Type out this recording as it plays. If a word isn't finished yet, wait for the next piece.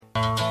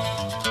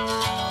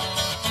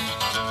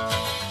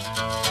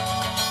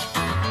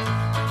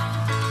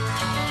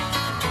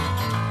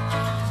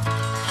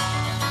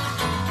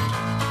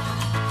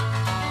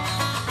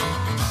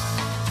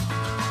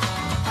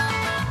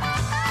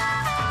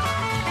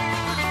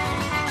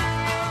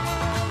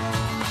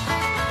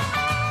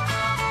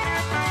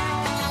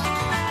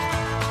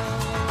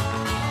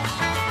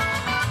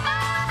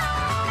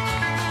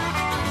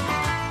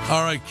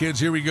All right, kids,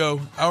 here we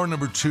go. Hour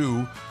number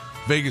 2,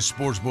 Vegas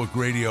Sportsbook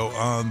Radio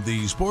on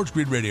the Sports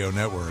Grid Radio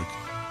Network.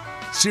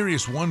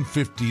 Sirius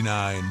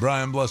 159,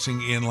 Brian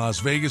Blessing in Las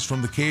Vegas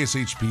from the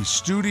KSHP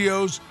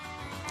studios,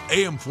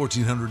 AM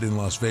 1400 in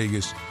Las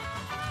Vegas.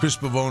 Chris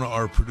Pavona,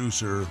 our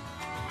producer,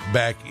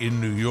 back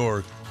in New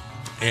York.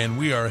 And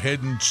we are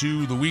heading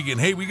to the weekend.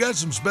 Hey, we got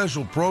some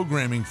special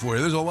programming for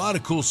you. There's a lot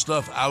of cool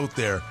stuff out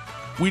there.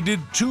 We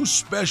did 2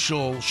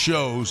 special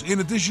shows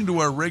in addition to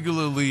our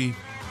regularly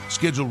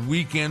scheduled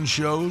weekend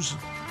shows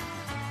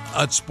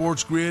at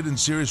Sports Grid and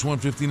Sirius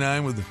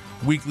 159 with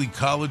the weekly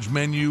college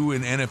menu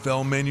and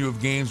NFL menu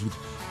of games with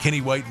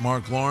Kenny White and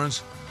Mark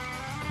Lawrence.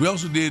 We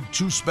also did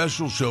 2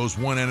 special shows,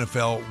 one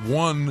NFL,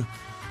 one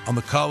on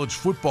the college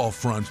football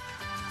front.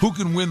 Who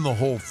can win the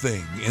whole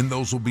thing? And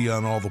those will be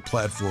on all the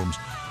platforms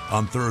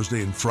on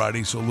Thursday and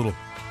Friday. So a little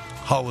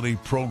holiday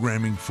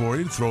programming for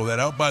you to throw that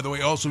out. By the way,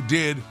 also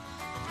did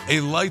a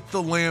Light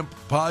the Lamp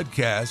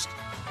podcast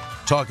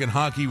talking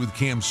hockey with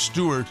Cam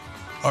Stewart,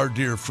 our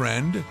dear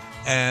friend,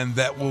 and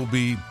that will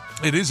be,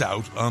 it is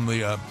out on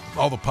the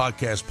all the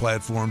podcast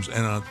platforms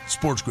and on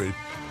Sports Grid.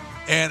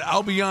 And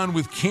I'll be on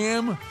with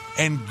Cam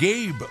and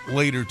Gabe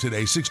later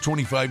today,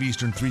 6:25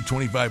 Eastern,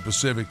 3:25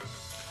 Pacific.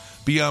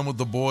 Be on with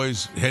the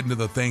boys heading to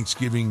the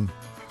Thanksgiving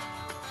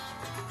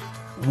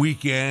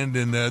weekend,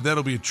 and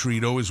that'll be a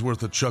treat. Always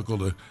worth a chuckle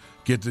to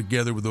get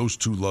together with those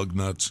 2 lug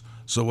nuts.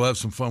 So we'll have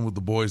some fun with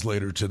the boys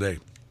later today.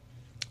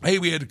 Hey,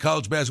 we had a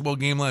college basketball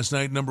game last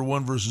night, number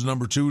 1 versus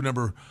number 2.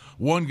 Number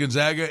 1,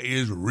 Gonzaga,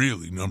 is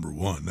really number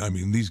 1. I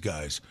mean, these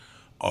guys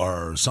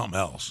are something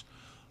else.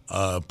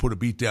 Put a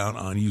beat down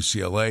on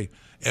UCLA.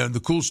 And the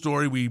cool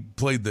story, we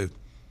played the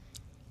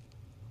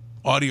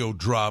audio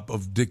drop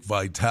of Dick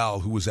Vitale,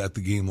 who was at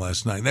the game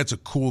last night. And that's a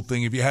cool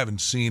thing. If you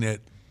haven't seen it,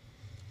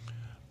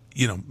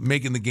 you know,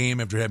 making the game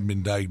after having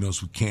been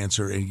diagnosed with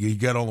cancer, and he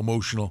got all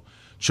emotional,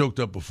 choked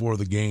up before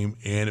the game,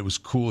 and it was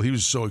cool. He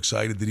was so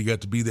excited that he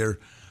got to be there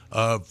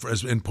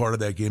as part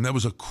of that game. That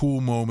was a cool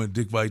moment.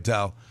 Dick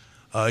Vitale,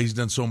 he's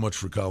done so much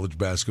for college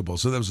basketball.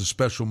 So that was a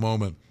special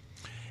moment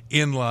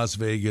in Las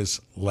Vegas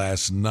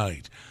last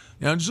night.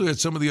 Now, just look at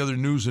some of the other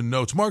news and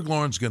notes. Mark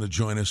Lawrence is going to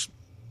join us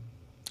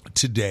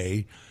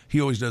today.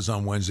 He always does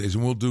on Wednesdays,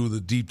 and we'll do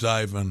the deep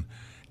dive on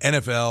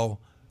NFL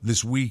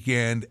this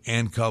weekend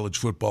and college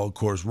football. Of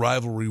course,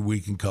 rivalry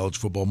week in college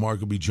football.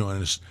 Mark will be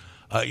joining us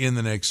in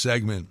the next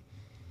segment.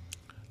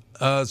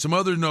 Some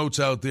other notes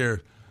out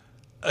there.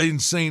 In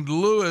St.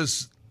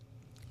 Louis,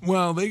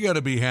 well, they got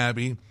to be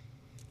happy.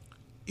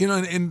 You know,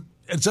 and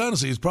it's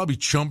honestly, it's probably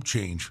chump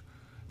change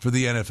for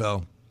the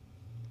NFL.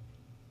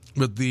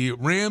 But the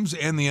Rams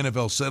and the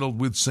NFL settled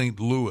with St.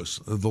 Louis,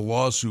 the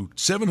lawsuit,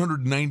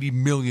 $790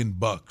 million.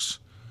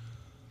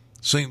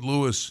 St.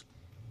 Louis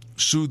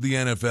sued the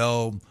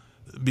NFL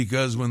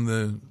because when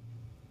the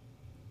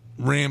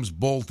Rams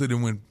bolted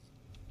and went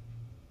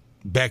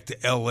back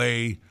to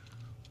L.A.,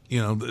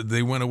 you know,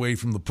 they went away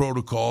from the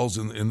protocols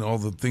and all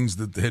the things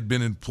that had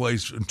been in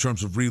place in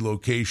terms of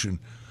relocation.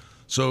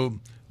 So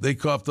they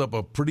coughed up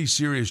a pretty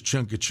serious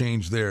chunk of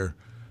change there.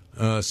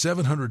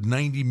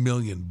 $790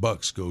 million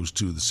goes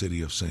to the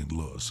city of St.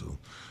 Louis. So,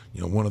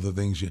 you know, one of the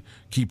things you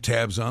keep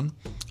tabs on.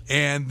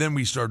 And then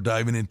we start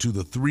diving into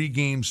the 3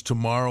 games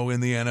tomorrow in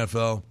the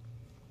NFL.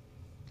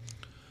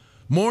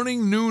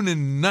 Morning, noon,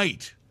 and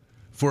night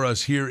for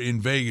us here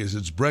in Vegas.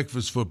 It's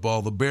breakfast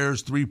football. The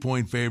Bears,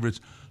 3-point favorites.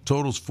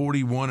 Totals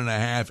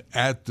 41.5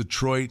 at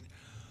Detroit.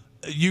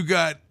 You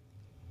got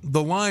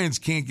the Lions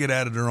can't get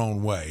out of their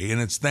own way,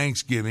 and it's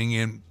Thanksgiving,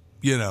 and,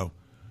 you know,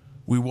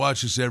 we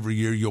watch this every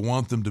year. You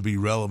want them to be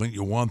relevant.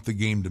 You want the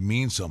game to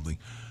mean something.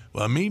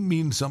 Well, it may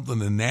mean something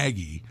to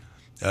Nagy.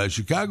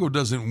 Chicago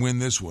doesn't win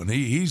this one.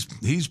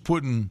 He's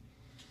putting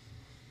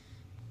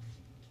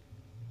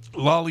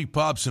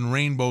lollipops and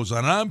rainbows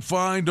on. I'm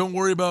fine. Don't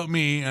worry about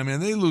me. I mean,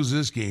 they lose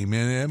this game,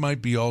 and that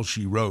might be all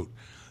she wrote.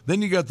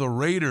 Then you got the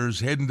Raiders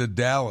heading to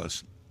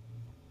Dallas.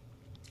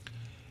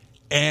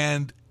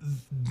 And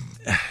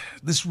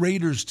this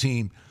Raiders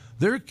team,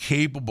 they're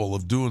capable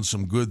of doing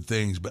some good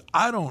things, but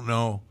I don't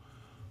know.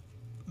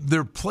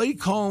 Their play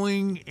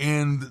calling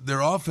and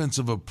their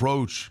offensive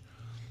approach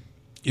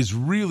is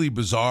really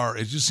bizarre.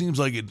 It just seems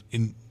like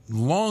in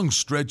long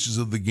stretches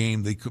of the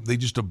game, they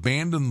just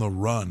abandon the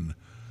run.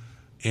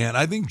 And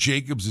I think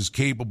Jacobs is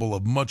capable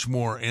of much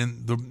more.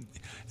 And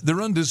they're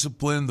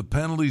undisciplined, the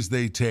penalties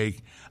they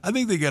take. I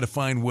think they got to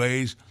find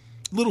ways.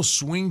 Little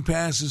swing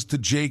passes to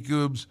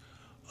Jacobs.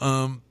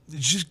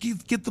 Just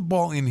get the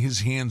ball in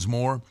his hands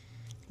more.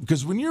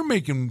 Because when you're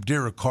making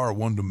Derek Carr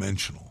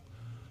one-dimensional,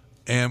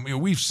 and you know,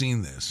 we've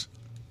seen this,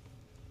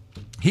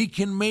 he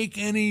can make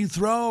any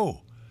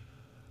throw,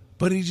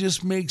 but he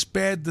just makes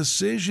bad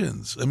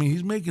decisions. I mean,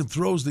 he's making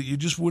throws that you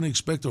just wouldn't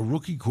expect a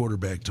rookie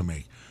quarterback to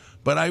make.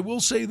 But I will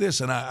say this,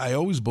 and I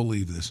always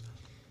believe this,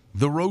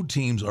 the road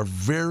teams are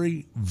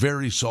very,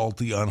 very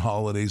salty on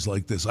holidays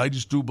like this. I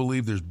just do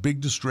believe there's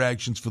big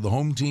distractions for the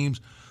home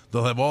teams.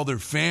 They'll have all their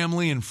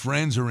family and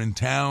friends are in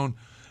town,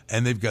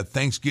 and they've got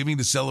Thanksgiving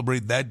to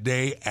celebrate that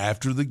day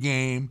after the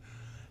game.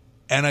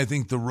 And I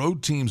think the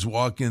road teams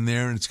walk in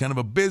there, and it's kind of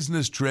a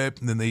business trip,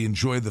 and then they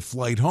enjoy the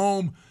flight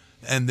home,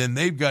 and then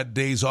they've got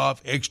days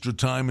off, extra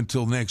time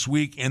until next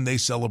week, and they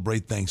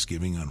celebrate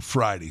Thanksgiving on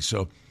Friday.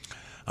 So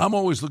I'm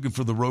always looking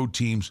for the road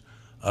teams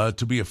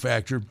to be a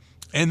factor.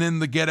 And then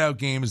the get-out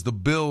game is the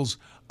Bills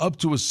up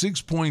to a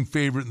 6-point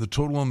favorite, and the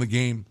total on the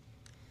game,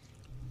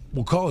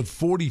 we'll call it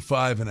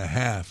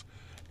 45.5.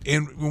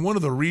 And one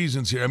of the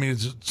reasons here, I mean,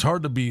 it's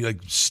hard to be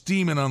like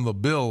steaming on the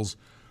Bills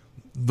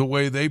the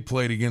way they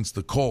played against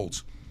the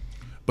Colts.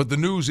 But the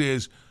news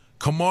is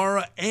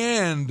Kamara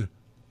and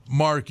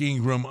Mark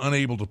Ingram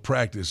unable to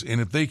practice.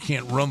 And if they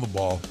can't run the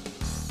ball,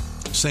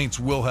 Saints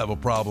will have a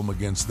problem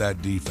against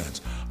that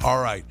defense.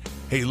 All right.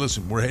 Hey,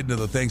 listen, we're heading to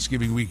the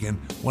Thanksgiving weekend.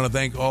 Want to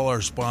thank all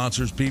our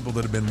sponsors, people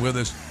that have been with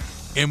us.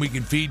 And we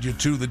can feed you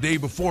too the day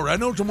before. I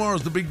know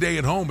tomorrow's the big day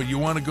at home, but you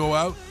want to go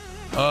out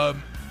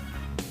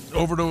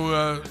over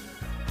to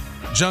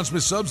John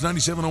Smith Subs,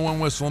 9701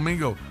 West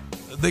Flamingo.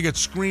 They got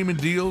screaming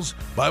deals.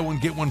 Buy one,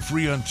 get one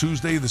free on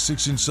Tuesday. The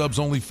 6-inch subs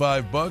only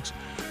 $5.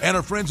 And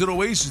our friends at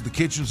Oasis, the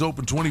kitchen's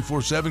open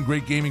 24/7.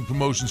 Great gaming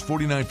promotions,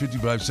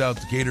 4955 South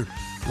Decatur,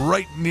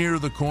 right near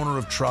the corner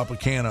of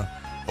Tropicana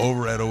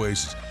over at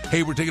Oasis.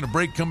 Hey, we're taking a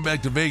break, coming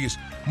back to Vegas.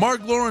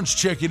 Mark Lawrence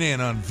checking in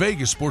on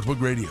Vegas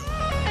Sportsbook Radio.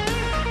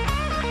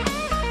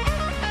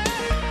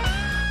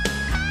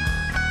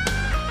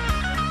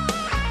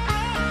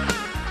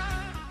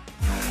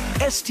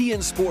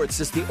 STN Sports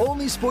is the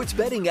only sports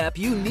betting app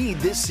you need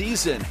this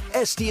season.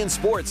 STN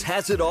Sports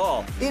has it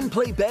all.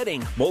 In-play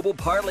betting, mobile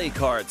parlay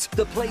cards,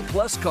 the Play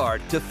Plus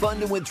card to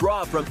fund and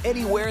withdraw from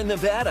anywhere in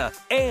Nevada,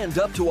 and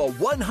up to a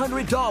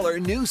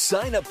 $100 new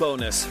sign-up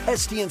bonus.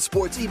 STN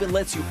Sports even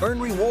lets you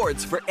earn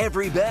rewards for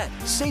every bet.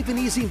 Safe and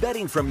easy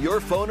betting from your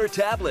phone or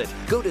tablet.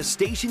 Go to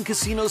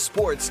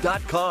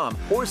stationcasinosports.com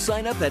or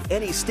sign up at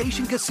any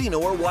Station Casino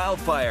or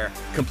Wildfire.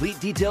 Complete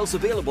details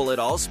available at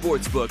all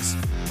sportsbooks.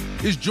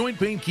 Is joint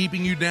pain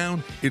keeping you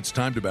down? It's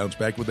time to bounce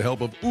back with the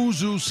help of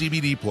Uzu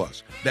CBD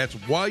Plus. That's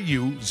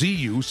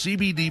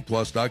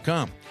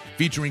YUZUCBDPlus.com.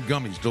 Featuring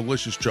gummies,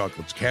 delicious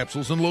chocolates,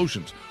 capsules, and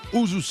lotions,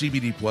 Uzu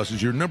CBD Plus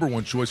is your number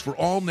one choice for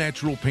all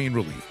natural pain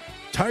relief.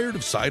 Tired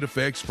of side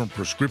effects from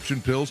prescription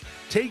pills?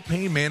 Take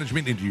pain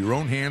management into your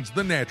own hands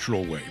the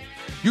natural way.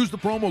 Use the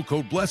promo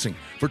code BLESSING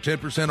for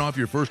 10% off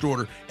your first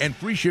order and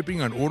free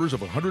shipping on orders of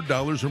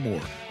 $100 or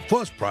more.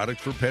 Plus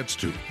products for pets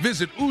too.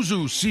 Visit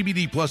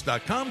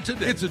UzuCBDPlus.com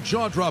today. It's a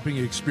jaw-dropping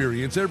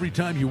experience every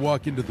time you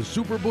walk into the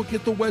Superbook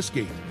at the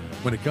Westgate.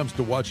 When it comes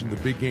to watching the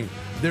big game,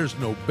 there's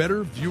no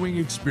better viewing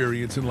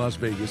experience in Las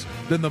Vegas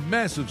than the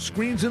massive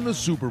screens in the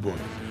Superbook.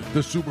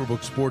 The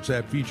Superbook Sports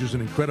app features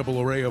an incredible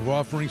array of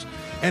offerings,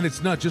 and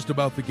it's not just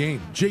about the game.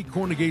 Jake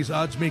Cornegay's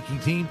odds-making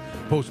team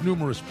posts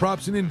numerous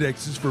props and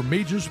indexes for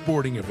major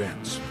sporting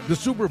events. The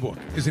Superbook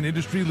is an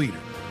industry leader,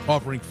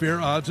 offering fair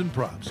odds and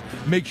props.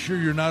 Make sure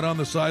you're not on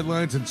the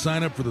sidelines and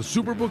sign up for the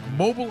Superbook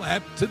mobile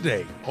app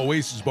today.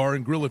 Oasis Bar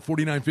and Grill at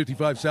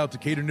 4955 South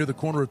Decatur near the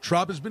corner of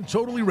Trop has been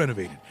totally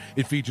renovated.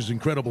 It features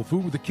incredible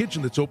food with a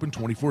kitchen that's open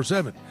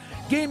 24/7.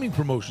 Gaming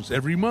promotions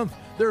every month.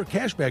 There are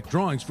cashback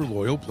drawings for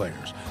loyal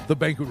players. The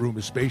banquet room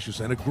is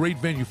spacious and a great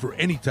venue for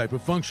any type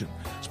of function.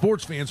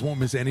 Sports fans won't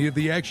miss any of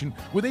the action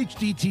with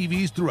HD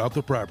TVs throughout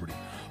the property.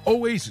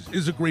 Oasis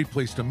is a great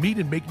place to meet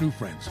and make new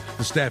friends.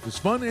 The staff is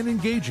fun and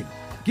engaging.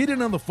 Get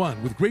in on the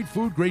fun with great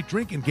food, great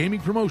drink, and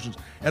gaming promotions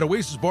at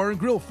Oasis Bar and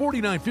Grill,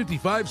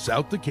 4955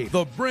 South Decatur.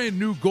 The brand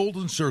new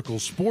Golden Circle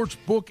Sports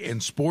Book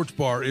and Sports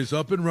Bar is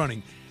up and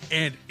running,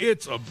 and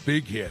it's a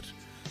big hit.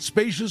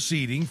 Spacious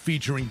seating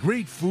featuring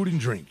great food and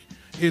drink.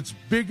 It's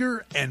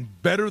bigger and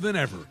better than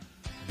ever.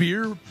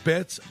 Beer,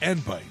 bets,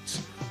 and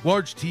bites.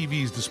 Large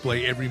TVs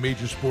display every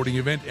major sporting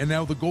event, and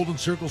now the Golden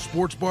Circle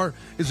Sports Bar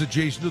is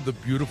adjacent to the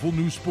beautiful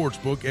new sports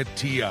book at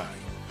TI.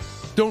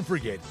 Don't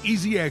forget,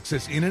 easy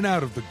access in and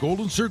out of the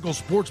Golden Circle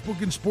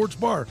Sportsbook and Sports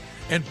Bar,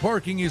 and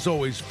parking is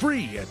always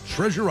free at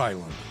Treasure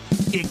Island.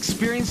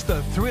 Experience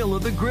the thrill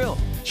of the grill.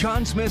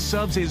 John Smith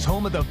Subs is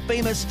home of the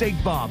famous Steak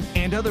Bomb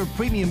and other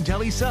premium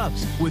deli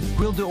subs with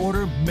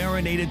grilled-to-order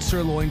marinated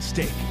sirloin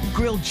steak,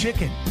 grilled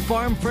chicken,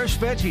 farm fresh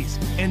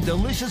veggies, and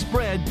delicious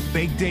bread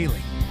baked daily.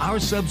 Our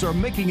subs are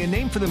making a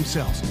name for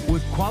themselves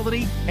with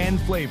quality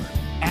and flavor.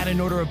 Add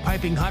an order of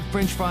piping hot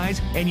French fries,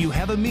 and you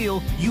have a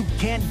meal you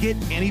can't get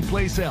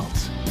anyplace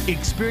else.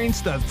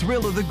 Experience the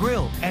thrill of the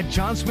grill at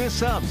John Smith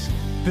Subs.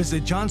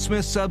 Visit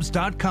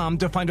johnsmithsubs.com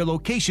to find a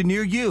location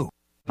near you.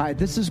 Hi,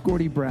 this is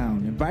Gordy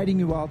Brown, inviting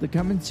you all to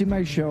come and see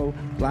my show,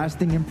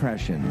 Lasting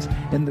Impressions,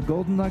 in the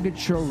Golden Nugget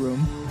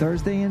Showroom,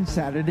 Thursday and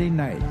Saturday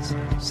nights,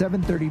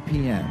 7:30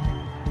 p.m.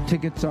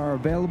 Tickets are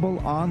available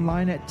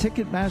online at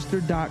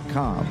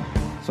Ticketmaster.com.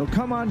 So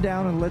come on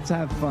down and let's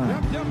have fun.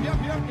 Yep.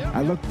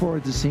 I look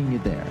forward to seeing you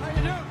there.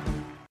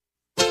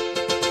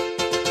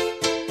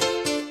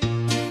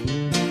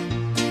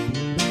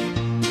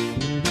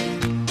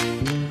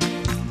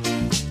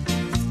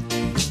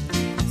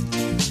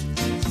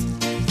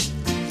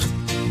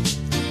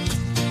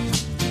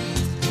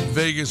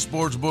 Vegas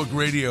Sportsbook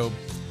Radio,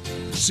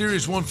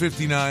 Sirius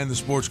 159, the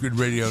Sports Grid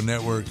Radio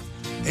Network,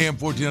 AM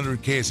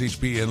 1400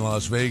 KSHP in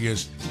Las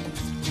Vegas.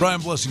 Brian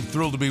Blessing,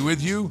 thrilled to be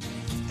with you.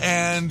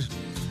 And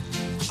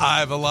I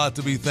have a lot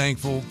to be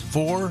thankful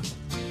for.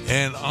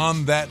 And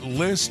on that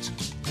list,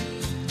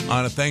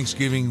 on a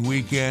Thanksgiving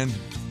weekend,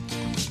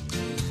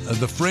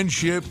 the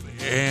friendship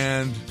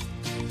and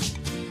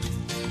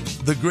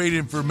the great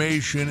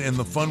information and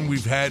the fun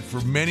we've had for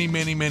many,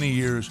 many, many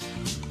years,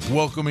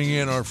 welcoming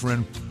in our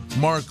friend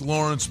Mark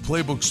Lawrence,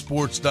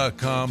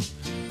 PlaybookSports.com.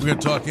 We're going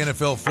to talk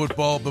NFL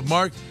football. But,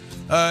 Mark,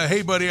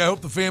 hey, buddy, I hope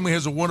the family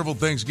has a wonderful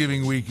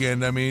Thanksgiving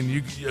weekend. I mean,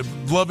 you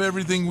love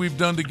everything we've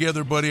done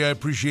together, buddy. I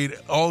appreciate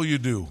all you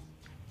do.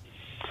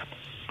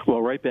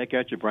 Well, right back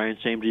at you, Brian.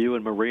 Same to you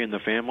and Marie and the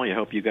family. I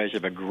hope you guys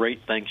have a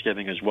great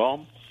Thanksgiving as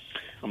well.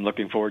 I'm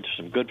looking forward to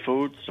some good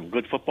food, some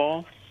good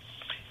football,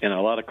 and a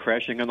lot of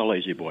crashing on the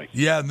lazy boy.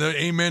 Yeah,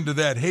 amen to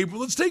that. Hey,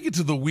 let's take it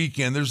to the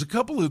weekend. There's a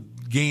couple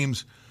of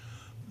games,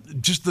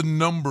 just the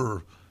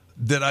number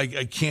that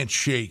I can't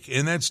shake,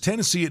 and that's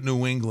Tennessee at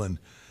New England.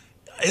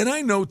 And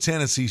I know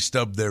Tennessee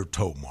stubbed their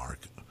toe, Mark.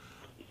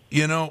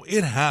 You know,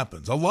 it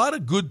happens. A lot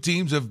of good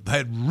teams have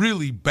had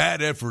really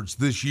bad efforts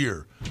this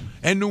year,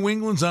 and New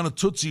England's on a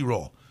Tootsie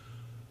Roll.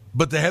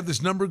 But to have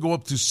this number go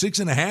up to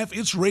 6.5,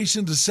 it's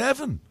racing to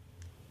 7.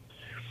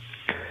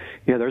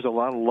 Yeah, there's a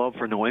lot of love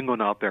for New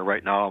England out there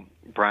right now,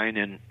 Brian,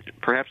 and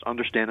perhaps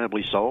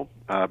understandably so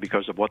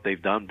because of what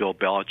they've done. Bill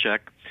Belichick,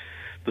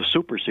 the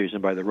super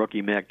season by the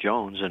rookie Mac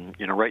Jones, and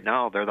right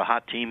now they're the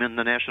hot team in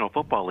the National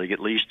Football League, at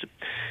least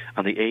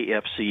on the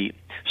AFC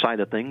side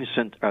of things.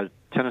 Since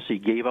Tennessee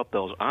gave up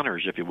those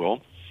honors, if you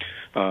will,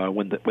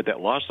 with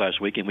that loss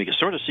last week, and we can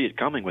sort of see it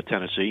coming with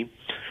Tennessee,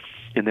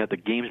 in that the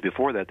games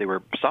before that they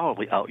were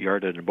solidly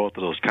out-yarded in both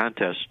of those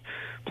contests,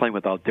 playing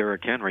without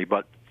Derrick Henry.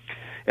 But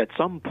at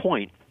some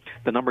point,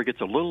 the number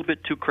gets a little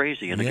bit too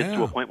crazy, and it gets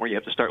to a point where you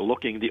have to start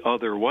looking the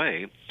other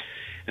way.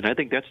 And I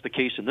think that's the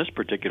case in this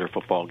particular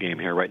football game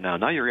here right now.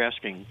 Now you're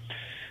asking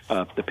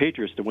the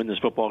Patriots to win this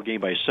football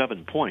game by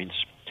 7 points.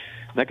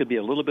 That could be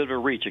a little bit of a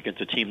reach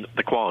against a team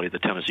the quality of the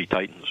Tennessee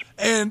Titans.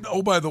 And,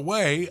 oh, by the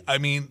way, I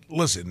mean,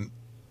 listen,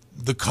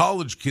 the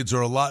college kids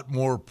are a lot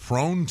more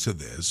prone to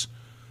this,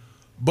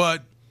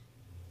 but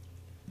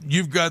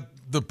you've got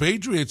the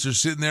Patriots are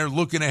sitting there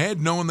looking ahead,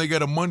 knowing they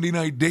got a Monday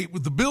night date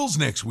with the Bills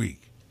next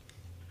week.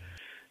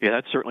 Yeah,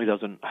 that certainly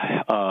doesn't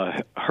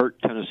hurt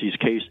Tennessee's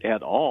case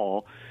at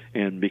all.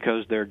 And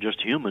because they're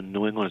just human,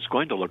 New England is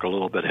going to look a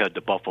little bit ahead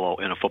to Buffalo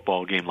in a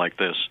football game like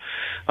this.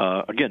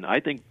 Again, I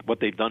think what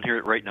they've done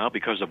here right now,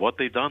 because of what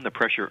they've done, the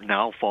pressure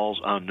now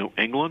falls on New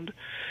England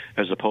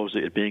as opposed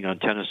to it being on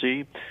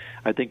Tennessee.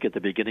 I think at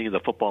the beginning of the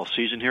football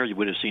season here, you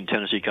would have seen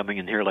Tennessee coming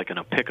in here like in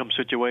a pick-em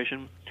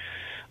situation.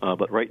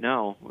 But right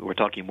now, we're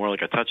talking more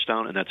like a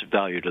touchdown, and that's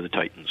value to the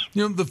Titans.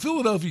 You know, the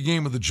Philadelphia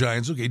game with the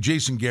Giants, okay,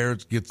 Jason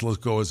Garrett gets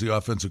let go as the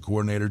offensive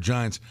coordinator.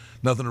 Giants,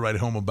 nothing to write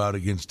home about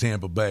against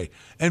Tampa Bay.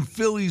 And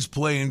Philly's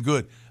playing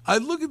good. I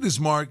look at this,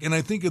 Mark, and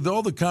I think of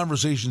all the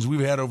conversations we've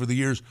had over the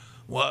years,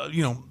 well,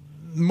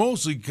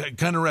 mostly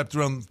kind of wrapped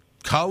around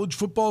college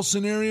football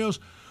scenarios,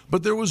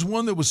 but there was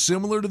one that was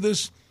similar to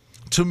this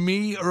to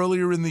me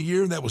earlier in the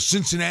year, and that was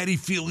Cincinnati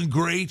feeling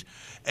great.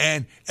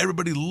 And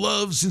everybody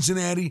loves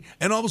Cincinnati.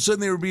 And all of a sudden,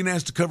 they were being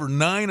asked to cover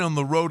 9 on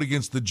the road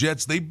against the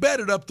Jets. They bet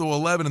it up to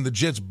 11, and the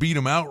Jets beat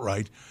them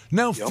outright.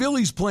 Now,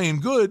 Philly's playing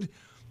good,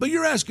 but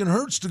you're asking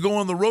Hurts to go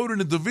on the road in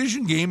a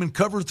division game and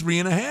cover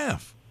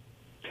 3.5.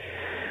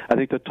 I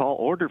think the tall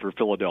order for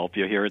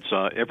Philadelphia here, it's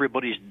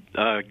everybody's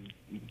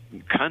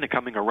kind of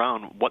coming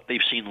around what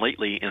they've seen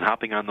lately and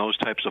hopping on those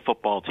types of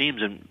football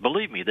teams. And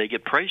believe me, they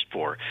get priced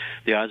for.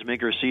 The odds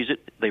maker sees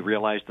it, they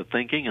realize the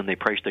thinking, and they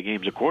price the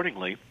games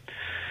accordingly.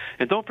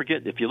 And don't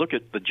forget, if you look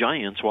at the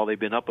Giants, while they've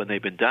been up and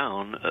they've been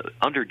down,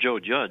 under Joe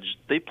Judge,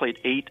 they played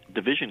 8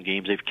 division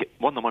games. They've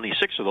won the money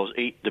 6 of those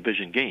 8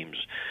 division games.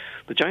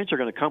 The Giants are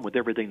going to come with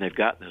everything they've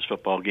got in this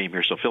football game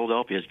here. So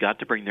Philadelphia has got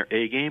to bring their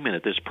A game, and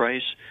at this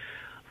price,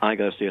 I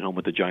got to stay at home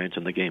with the Giants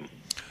in the game.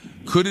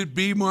 Could it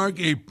be, Mark,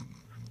 a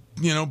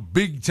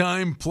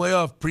big-time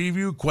playoff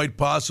preview, quite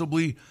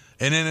possibly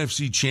an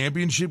NFC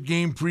Championship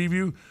game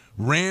preview?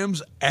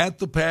 Rams at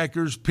the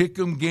Packers,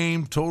 pick-em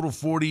game, total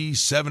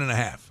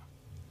 47.5.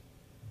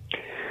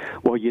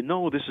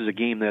 Well, this is a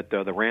game that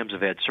the Rams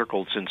have had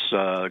circled since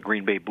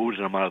Green Bay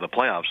booted them out of the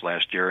playoffs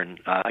last year. And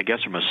I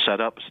guess from a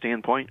setup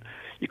standpoint,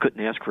 you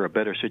couldn't ask for a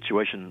better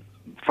situation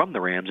from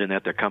the Rams in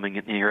that they're coming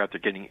in here after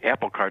getting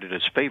apple-carted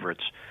as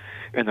favorites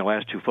in the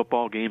last 2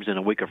 football games in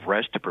a week of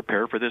rest to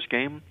prepare for this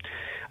game.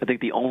 I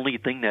think the only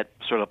thing that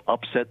sort of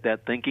upset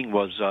that thinking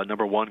was,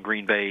 number 1,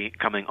 Green Bay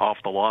coming off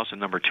the loss, and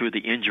number 2,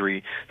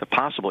 the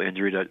possible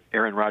injury to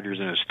Aaron Rodgers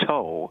in his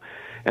toe.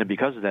 And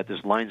because of that,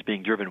 this line's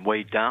being driven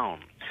way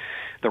down.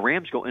 The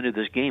Rams go into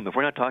this game, if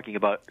we're not talking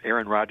about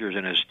Aaron Rodgers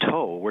and his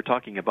toe, we're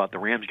talking about the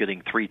Rams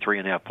getting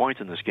 3.5 points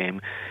in this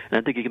game. And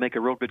I think you can make a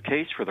real good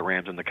case for the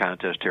Rams in the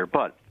contest here.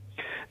 But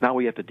now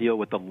we have to deal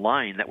with the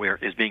line that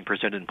is being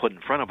presented and put in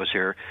front of us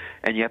here,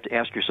 and you have to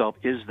ask yourself,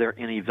 is there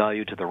any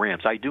value to the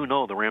Rams? I do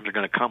know the Rams are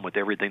going to come with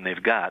everything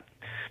they've got.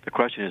 The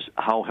question is,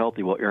 how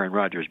healthy will Aaron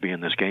Rodgers be in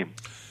this game?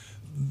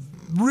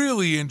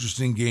 Really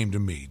interesting game to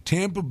me.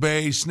 Tampa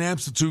Bay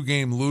snaps the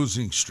 2-game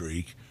losing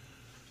streak.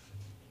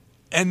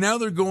 And now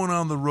they're going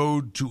on the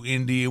road to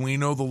Indy, and we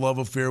know the love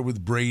affair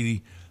with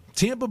Brady.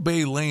 Tampa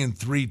Bay laying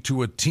 3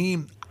 to a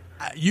team.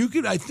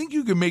 I think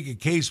you can make a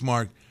case,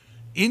 Mark.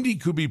 Indy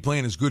could be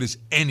playing as good as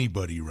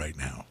anybody right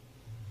now.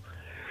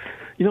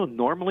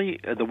 Normally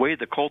the way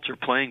the Colts are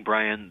playing,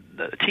 Brian,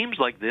 teams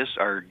like this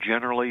are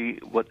generally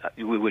what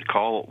we would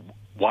call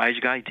wise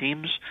guy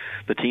teams,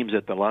 the teams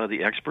that a lot of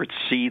the experts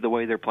see the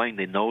way they're playing,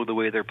 they know the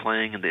way they're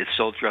playing, and they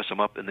still dress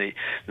them up, and they're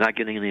not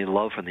getting any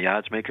love from the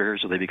odds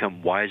makers, so they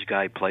become wise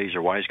guy plays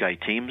or wise guy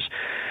teams.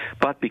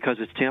 But because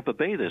it's Tampa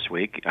Bay this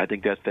week, I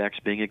think that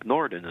fact's being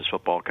ignored in this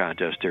football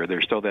contest here.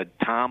 There's still that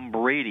Tom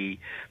Brady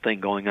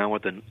thing going on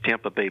with the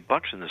Tampa Bay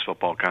Bucks in this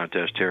football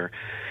contest here.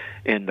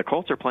 And the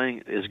Colts are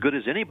playing as good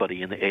as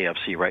anybody in the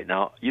AFC right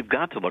now. You've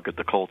got to look at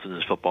the Colts in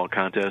this football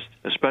contest,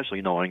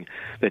 especially knowing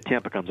that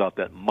Tampa comes out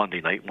that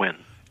Monday night win.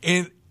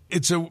 And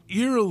it's a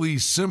eerily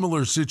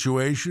similar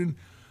situation.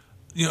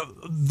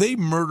 They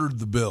murdered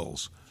the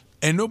Bills,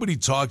 and nobody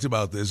talked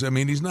about this. I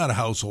mean, he's not a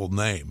household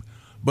name,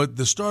 but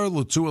the Star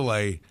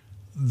Lotulelei,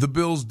 the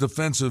Bills'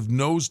 defensive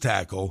nose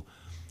tackle,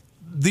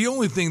 the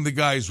only thing the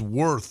guy's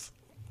worth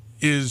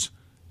is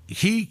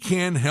he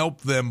can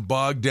help them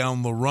bog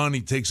down the run.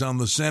 He takes on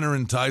the center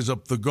and ties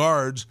up the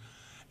guards.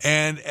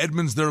 And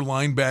Edmonds, their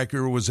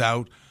linebacker, was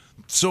out.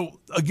 So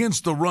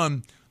against the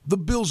run, the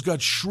Bills got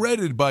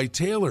shredded by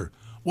Taylor.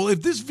 Well,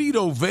 if this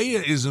Vito Vea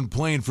isn't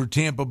playing for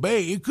Tampa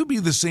Bay, it could be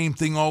the same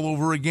thing all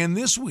over again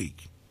this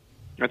week.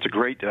 That's a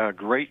great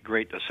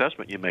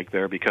assessment you make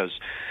there, because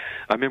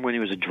I remember when he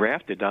was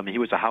drafted, he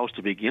was a house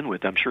to begin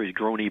with. I'm sure he's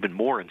grown even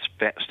more in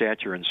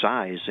stature and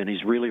size, and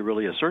he's really,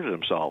 really asserted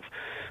himself.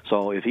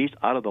 So if he's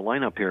out of the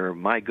lineup here,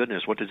 my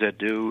goodness, what does that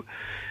do?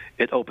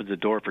 It opens the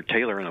door for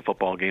Taylor in a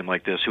football game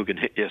like this, who can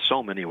hit you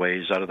so many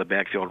ways, out of the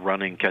backfield,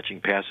 running, catching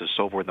passes,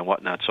 so forth and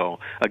whatnot. So,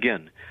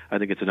 again, I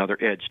think it's another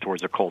edge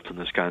towards the Colts in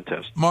this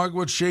contest. Mark,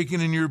 what's shaking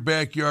in your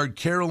backyard?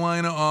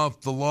 Carolina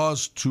off the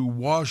loss to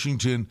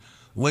Washington,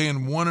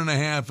 laying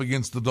 1.5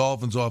 against the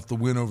Dolphins off the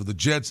win over the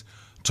Jets.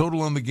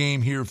 Total on the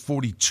game here,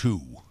 42.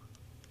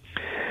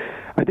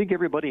 I think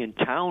everybody in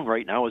town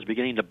right now is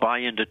beginning to buy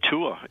into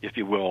Tua, if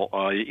you will.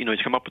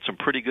 He's come up with some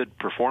pretty good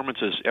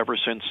performances ever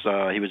since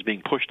he was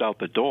being pushed out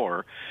the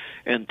door.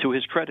 And to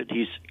his credit,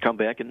 he's come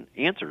back and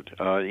answered.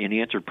 And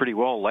he answered pretty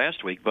well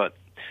last week, but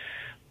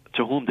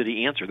to whom did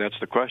he answer? That's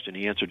the question.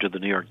 He answered to the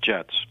New York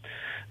Jets.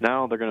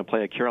 Now they're going to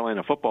play a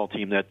Carolina football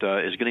team that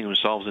is getting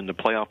themselves into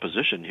playoff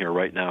position here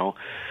right now.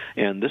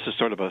 And this is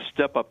sort of a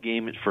step-up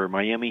game for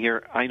Miami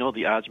here. I know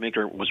the odds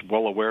maker was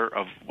well aware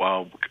of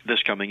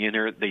this coming in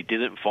here. They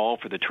didn't fall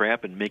for the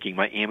trap in making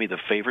Miami the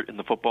favorite in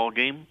the football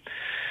game.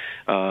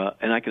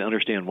 And I can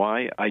understand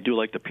why. I do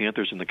like the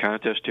Panthers in the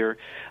contest here.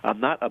 I'm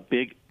not a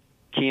big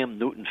Cam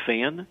Newton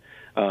fan,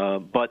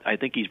 but I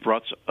think he's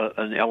brought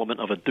an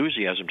element of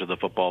enthusiasm to the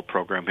football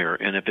program here.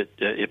 And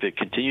if it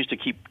continues to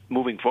keep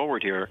moving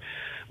forward here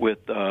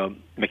with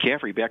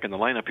McCaffrey back in the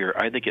lineup here,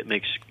 I think it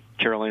makes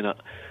Carolina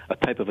a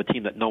type of a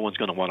team that no one's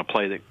going to want to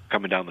play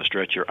coming down the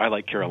stretch here. I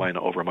like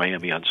Carolina over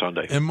Miami on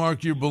Sunday. And,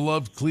 Mark, your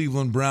beloved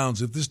Cleveland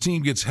Browns, if this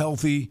team gets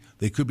healthy,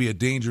 they could be a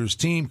dangerous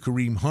team.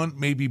 Kareem Hunt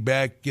may be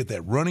back, get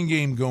that running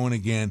game going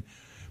again.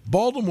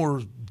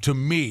 Baltimore, to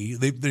me,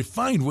 they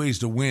find ways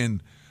to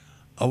win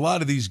a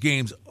lot of these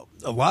games.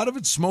 A lot of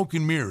it's smoke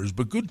and mirrors,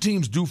 but good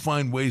teams do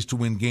find ways to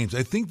win games.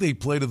 I think they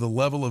play to the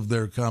level of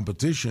their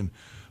competition.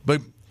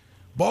 But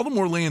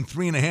Baltimore laying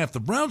 3.5.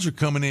 The Browns are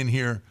coming in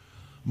here,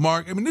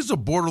 Mark. I mean, this is a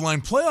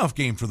borderline playoff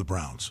game for the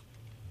Browns.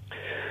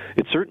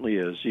 It certainly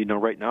is.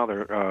 Right now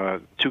they're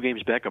 2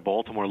 games back of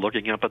Baltimore.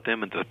 Looking up at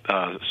them in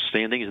the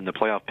standings in the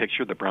playoff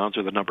picture, the Browns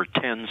are the number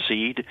 10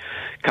 seed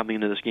coming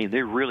into this game.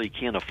 They really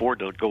can't afford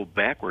to go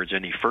backwards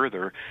any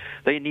further.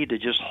 They need to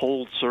just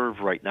hold serve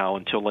right now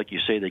until, like you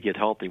say, they get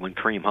healthy when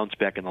Kareem Hunt's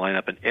back in the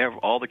lineup and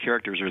all the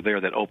characters are there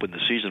that open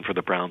the season for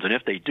the Browns. And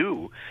if they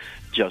do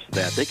just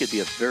that, they could be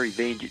a very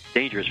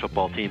dangerous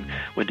football team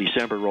when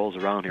December rolls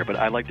around here. But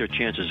I like their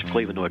chances of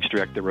Cleveland to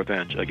extract their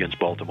revenge against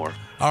Baltimore.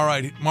 All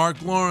right,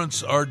 Mark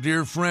Lawrence, our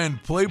dear friend,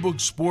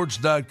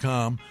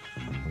 PlaybookSports.com.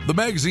 The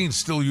magazine's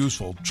still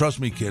useful.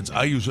 Trust me, kids.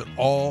 I use it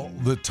all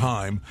the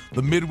time.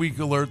 The Midweek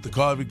Alert, the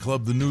Coffee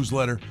Club, the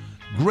newsletter.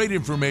 Great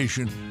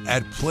information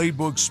at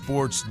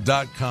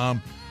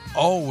PlaybookSports.com.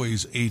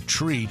 Always a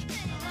treat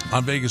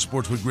on Vegas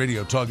Sportsbook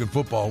Radio, talking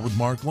football with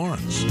Mark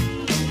Lawrence.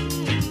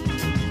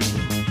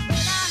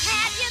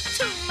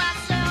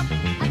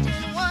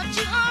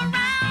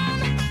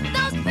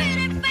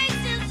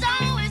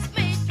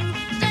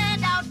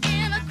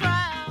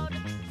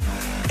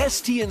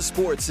 STN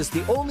Sports is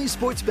the only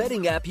sports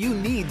betting app you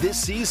need this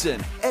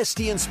season.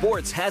 STN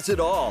Sports has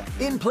it all.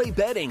 In-play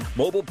betting,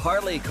 mobile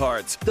parlay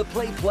cards, the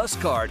Play Plus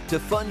card to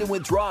fund and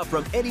withdraw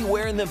from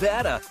anywhere in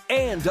Nevada,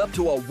 and up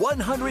to a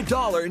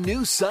 $100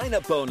 new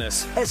sign-up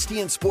bonus.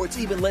 STN Sports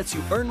even lets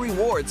you earn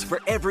rewards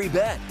for every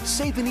bet.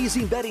 Safe and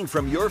easy betting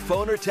from your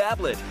phone or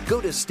tablet.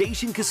 Go to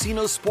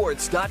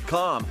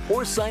StationCasinoSports.com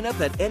or sign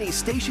up at any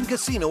Station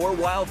Casino or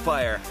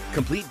Wildfire.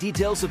 Complete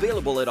details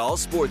available at all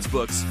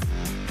sportsbooks.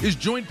 Is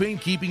joint pain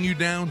keeping you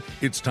down?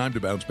 It's time to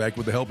bounce back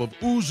with the help of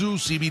Uzu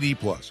CBD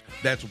Plus.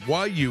 That's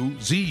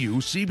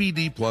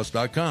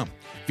YUZUCBDplus.com.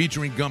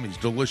 Featuring gummies,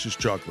 delicious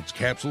chocolates,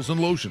 capsules, and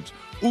lotions,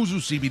 Uzu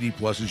CBD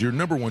Plus is your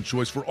number one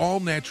choice for all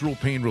natural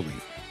pain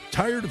relief.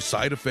 Tired of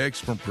side effects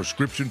from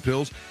prescription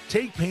pills?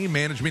 Take pain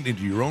management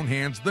into your own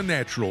hands the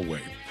natural way.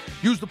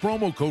 Use the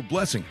promo code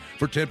BLESSING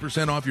for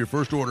 10% off your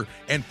first order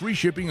and free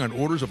shipping on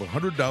orders of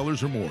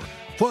 $100 or more.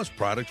 Plus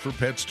products for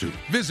pets too.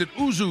 Visit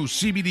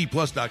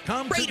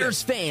UzuCBDplus.com today.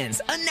 Raiders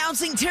fans,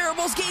 announcing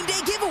Terrible's Game Day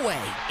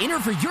giveaway. Enter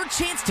for your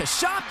chance to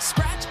shop,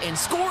 scratch, and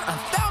score a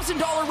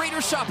 $1,000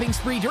 Raiders shopping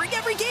spree during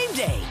every game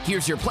day.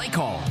 Here's your play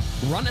call.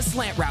 Run a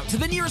slant route to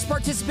the nearest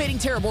participating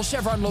Terrible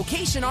Chevron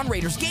location on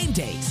Raiders game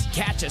days.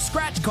 Catch a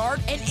scratch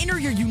card and enter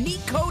your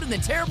unique code in the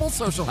Terrible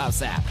Social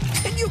House app.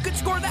 And you could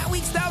score that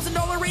week's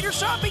 $1,000 Raiders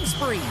shopping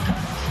spree.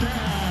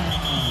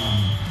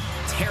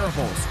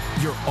 Terribles,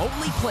 your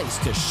only place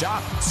to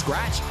shop,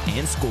 scratch,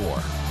 and score.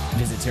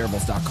 Visit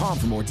Terribles.com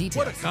for more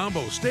details. What a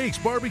combo. Steaks,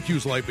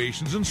 barbecues,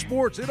 libations, and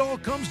sports. It all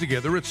comes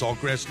together at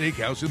Saltgrass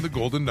Steakhouse in the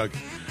Golden Nugget.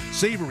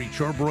 Savory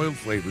charbroiled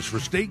flavors for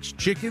steaks,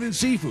 chicken, and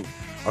seafood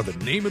are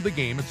the name of the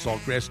game at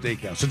Saltgrass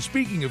Steakhouse. And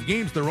speaking of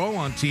games, they're all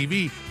on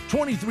TV.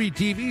 23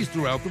 TVs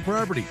throughout the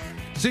property.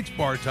 6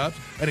 bar tops,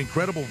 an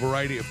incredible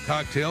variety of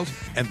cocktails,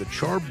 and the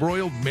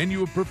charbroiled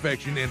menu of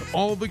perfection, and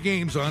all the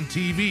games on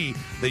TV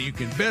that you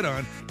can bet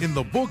on in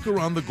the book or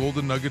on the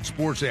Golden Nugget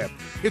Sports app.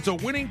 It's a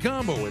winning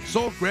combo at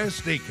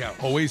Saltgrass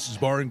Steakhouse. Oasis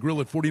Bar and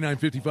Grill at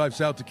 4955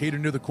 South Decatur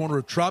near the corner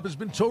of Trop has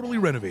been totally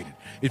renovated.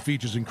 It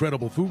features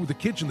incredible food with a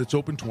kitchen that's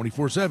open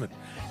 24/7.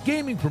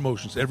 Gaming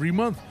promotions every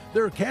month.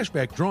 There are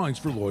cashback drawings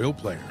for loyal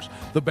players.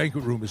 The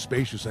banquet room is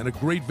spacious and a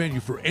great venue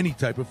for any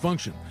type of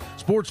function.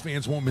 Sports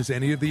fans won't miss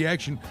any of the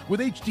action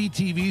with HD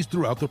TVs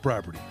throughout the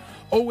property.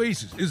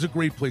 Oasis is a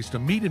great place to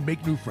meet and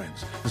make new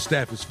friends. The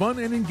staff is fun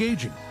and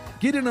engaging.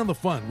 Get in on the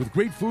fun with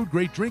great food,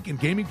 great drink, and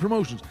gaming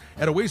promotions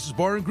at Oasis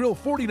Bar and Grill,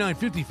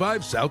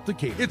 4955 South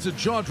Decatur. It's a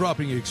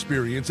jaw-dropping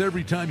experience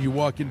every time you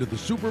walk into the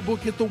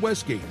Superbook at the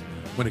Westgate.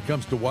 When it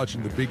comes to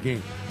watching the big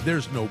game,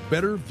 there's no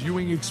better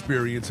viewing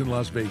experience in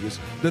Las Vegas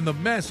than the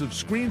massive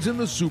screens in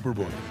the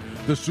Superbook.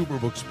 The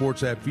Superbook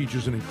Sports app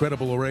features an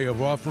incredible array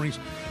of offerings,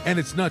 and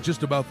it's not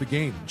just about the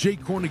game.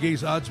 Jake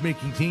Cornegay's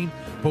odds-making team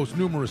posts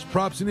numerous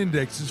props and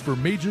indexes for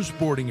major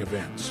sporting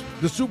events.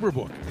 The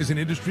Superbook is an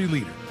industry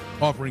leader,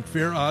 offering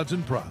fair odds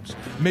and props.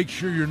 Make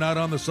sure you're not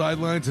on the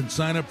sidelines and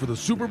sign up for the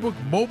Superbook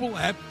mobile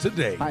app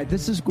today. Hi,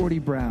 this is Gordy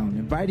Brown,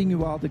 inviting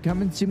you all to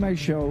come and see my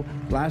show,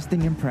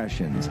 Lasting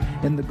Impressions,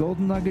 in the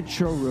Golden Nugget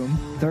Showroom,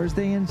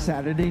 Thursday and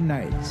Saturday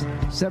nights,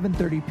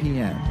 7:30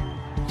 p.m.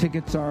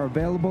 Tickets are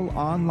available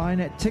online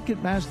at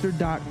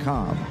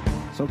Ticketmaster.com.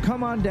 So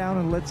come on down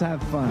and let's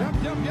have fun.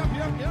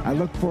 I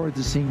look forward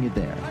to seeing you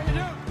there.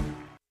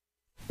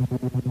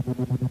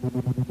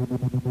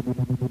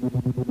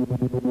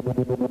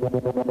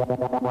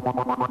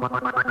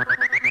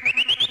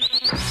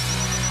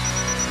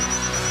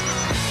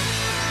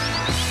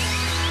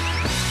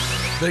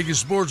 Thank you,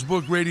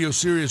 Sportsbook Radio,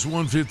 Sirius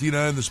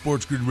 159, the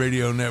Sports Grid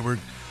Radio Network,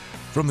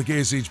 from the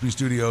KSHP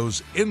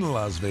studios in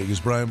Las Vegas.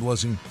 Brian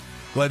Blessing,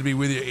 glad to be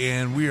with you,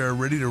 and we are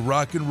ready to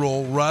rock and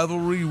roll.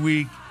 Rivalry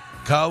week,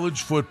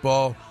 college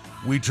football.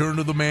 We turn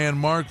to the man,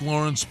 Mark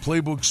Lawrence,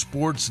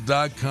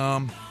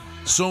 PlaybookSports.com.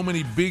 So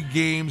many big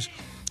games,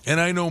 and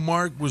I know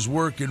Mark was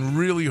working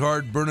really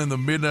hard, burning the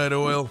midnight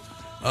oil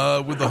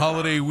with the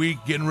holiday week,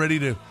 getting ready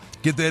to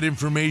get that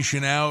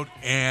information out,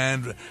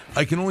 and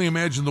I can only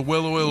imagine the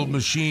well-oiled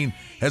machine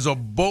has a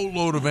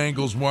boatload of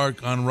angles,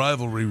 Mark, on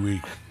Rivalry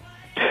Week.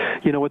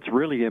 You know, what's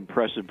really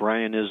impressive,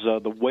 Brian, is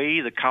the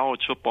way the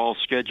college football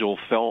schedule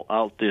fell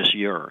out this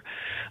year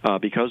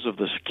because of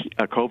the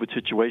COVID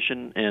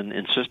situation and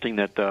insisting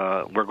that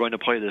we're going to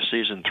play this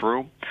season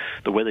through.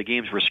 The way the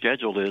games were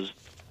scheduled is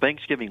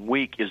Thanksgiving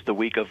week is the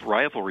week of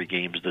rivalry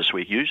games this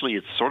week. Usually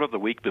it's sort of the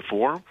week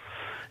before,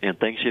 and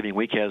Thanksgiving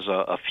week has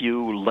a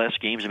few less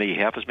games, maybe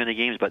half as many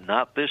games, but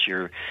not this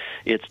year.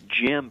 It's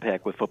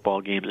jam-packed with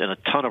football games and a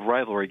ton of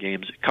rivalry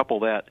games.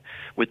 Couple that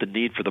with the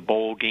need for the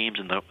bowl games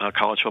and the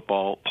college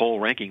football poll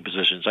ranking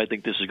positions. I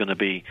think this is going to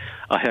be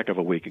a heck of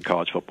a week in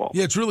college football.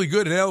 Yeah, it's really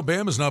good, and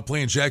Alabama's not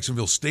playing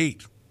Jacksonville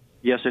State.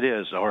 Yes, it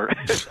is, or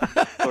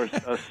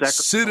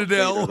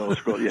Citadel.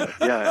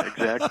 Yeah,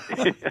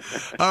 exactly.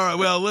 All right,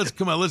 well,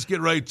 let's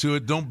get right to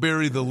it. Don't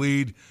bury the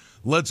lead.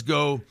 Let's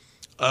go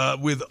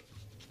with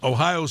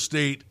Ohio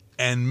State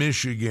and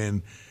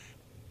Michigan,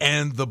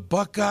 and the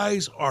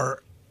Buckeyes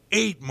are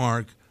 8,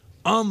 Mark,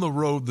 on the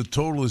road. The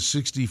total is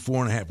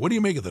 64.5. What do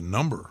you make of the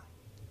number?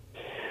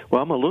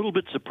 Well, I'm a little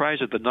bit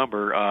surprised at the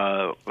number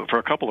for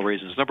a couple of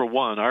reasons. Number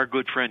one, our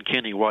good friend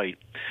Kenny White,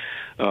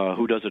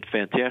 who does a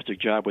fantastic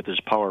job with his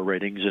power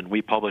ratings, and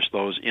we publish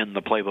those in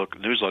the Playbook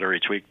newsletter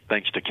each week,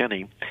 thanks to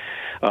Kenny.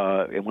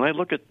 And when I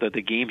look at the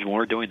games, when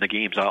we're doing the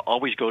games, I'll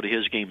always go to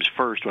his games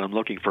first when I'm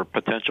looking for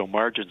potential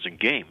margins in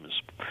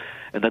games.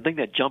 And the thing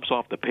that jumps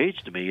off the page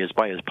to me is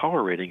by his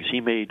power ratings, he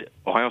made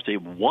Ohio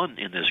State 1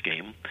 in this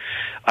game.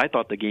 I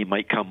thought the game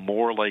might come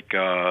more like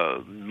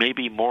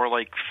maybe more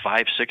like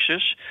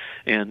 5-6ish,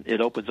 and it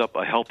opens up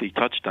a healthy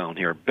touchdown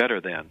here, better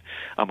than.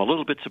 I'm a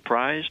little bit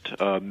surprised.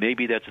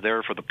 Maybe that's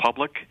there for the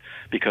public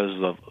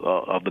because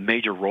of the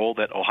major role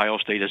that Ohio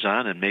State is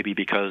on, and maybe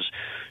because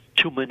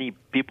too many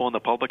people in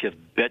the public have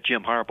bet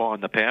Jim Harbaugh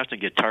in the past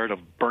and get tired of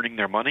burning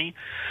their money.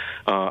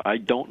 I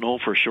don't know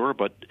for sure,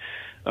 but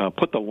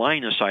put the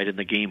line aside in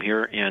the game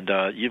here,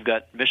 and you've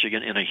got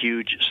Michigan in a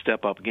huge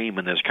step-up game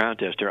in this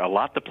contest. There are a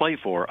lot to play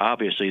for.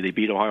 Obviously, they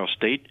beat Ohio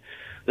State.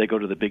 They go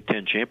to the Big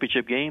Ten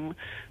championship game.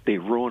 They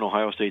ruin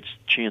Ohio State's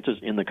chances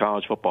in the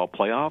college football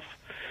playoff.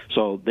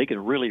 So they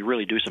can really,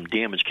 really do some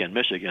damage, can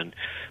Michigan.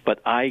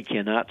 But I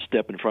cannot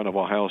step in front of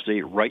Ohio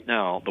State right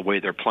now the way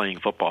they're playing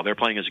football. They're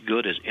playing as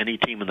good as any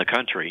team in the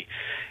country.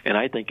 And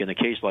I think in a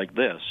case like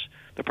this,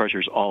 the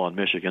pressure's all on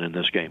Michigan in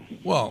this game.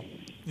 Well,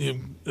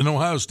 in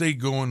Ohio State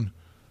going,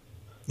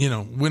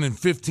 winning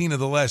 15 of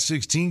the last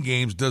 16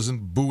 games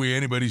doesn't buoy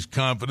anybody's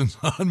confidence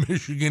on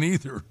Michigan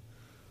either.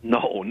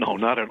 No,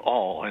 not at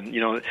all. And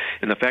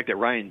and the fact that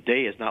Ryan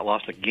Day has not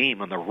lost a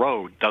game on the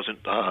road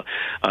doesn't,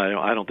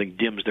 I don't think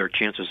dims their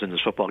chances in this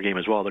football game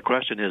as well. The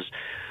question is,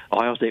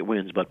 Ohio State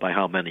wins, but by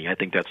how many? I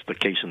think that's the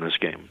case in this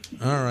game.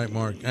 All right,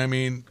 Mark. I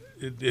mean,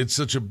 it's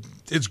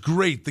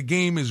great. The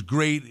game is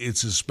great.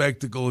 It's a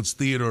spectacle. It's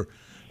theater,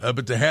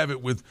 but to have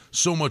it with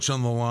so much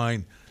on the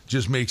line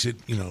just makes it,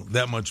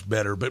 that much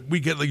better. But we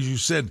get, like you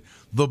said,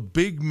 the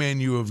big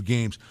menu of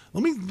games.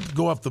 Let me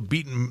go off the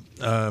beaten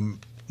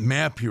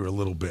map here a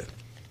little bit.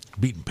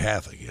 Beaten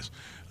path, I guess.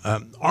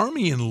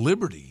 Army and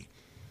Liberty.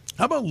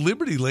 How about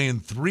Liberty laying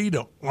 3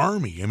 to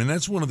Army? I mean,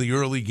 that's one of the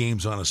early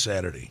games on a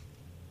Saturday.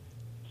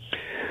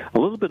 A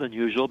little bit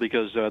unusual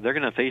because they're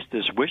going to face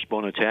this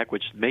wishbone attack,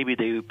 which maybe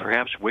they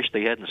perhaps wish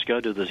they hadn't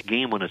scheduled this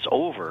game when it's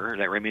over.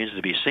 That remains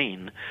to be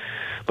seen.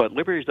 But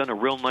Liberty's done a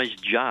real nice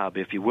job,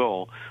 if you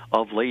will,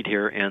 of late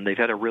here, and they've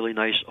had a really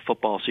nice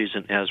football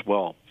season as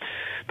well.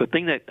 The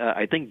thing that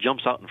I think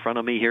jumps out in front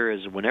of me here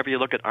is whenever you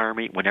look at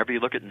Army, whenever you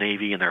look at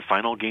Navy in their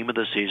final game of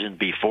the season,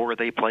 before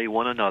they play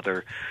one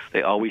another,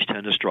 they always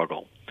tend to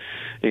struggle.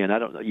 And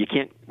you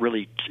can't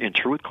really, in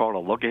truth, call it a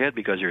look ahead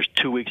because there's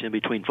 2 weeks in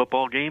between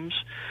football games.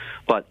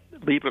 But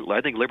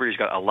I think Liberty's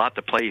got a lot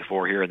to play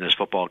for here in this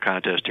football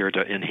contest here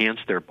to enhance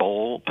their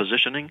bowl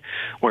positioning,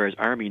 whereas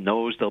Army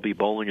knows they'll be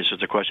bowling. It's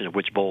just a question of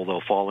which bowl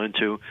they'll fall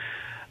into.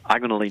 I'm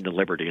going to lean to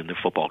Liberty in the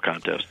football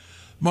contest.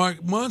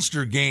 Mark,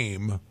 monster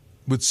game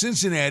with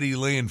Cincinnati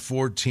laying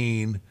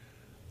 14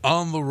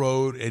 on the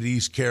road at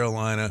East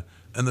Carolina,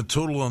 and the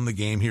total on the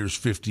game here is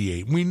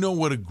 58. We know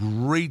what a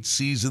great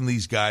season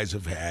these guys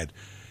have had.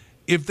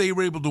 If they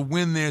were able to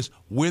win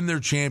their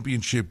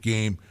championship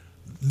game,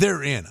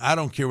 they're in. I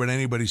don't care what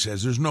anybody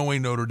says. There's no way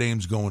Notre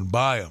Dame's going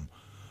by them.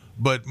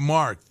 But,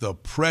 Mark, the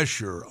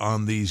pressure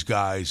on these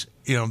guys,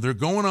 they're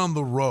going on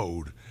the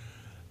road.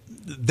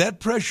 That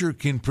pressure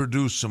can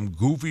produce some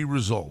goofy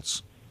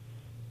results.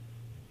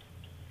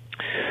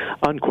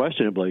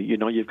 Unquestionably.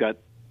 You've got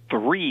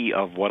 3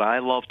 of what I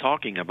love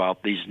talking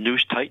about, these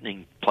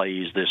noose-tightening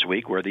plays this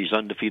week, where these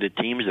undefeated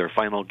teams, their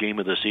final game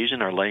of the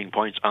season, are laying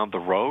points on the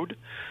road.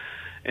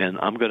 And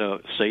I'm going to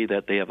say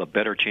that they have a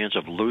better chance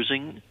of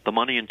losing the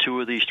money in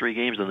 2 of these 3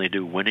 games than they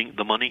do winning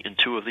the money in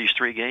 2 of these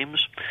 3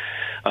 games.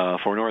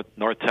 For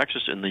North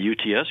Texas in the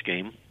UTS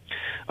game,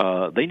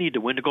 they need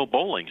to win to go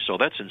bowling. So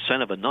that's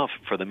incentive enough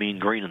for the Mean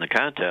Green in the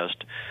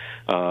contest,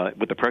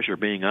 with the pressure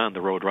being on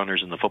the Road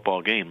Runners in the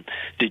football game.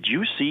 Did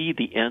you see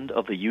the end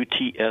of the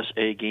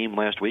UTSA game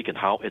last week and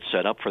how it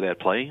set up for that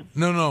play?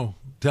 No.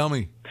 Tell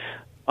me.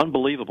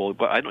 Unbelievable.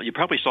 But you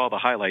probably saw the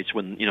highlights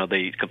when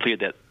they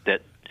completed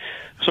that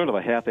sort of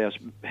a half-ass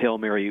Hail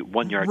Mary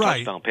 1-yard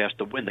touchdown pass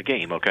to win the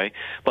game, okay?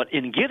 But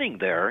in getting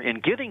there,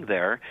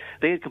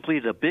 they had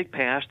completed a big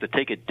pass to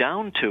take it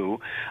down to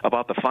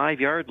about the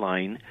 5-yard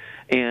line,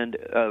 and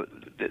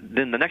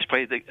then the next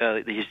play,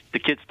 the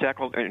kid's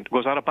tackle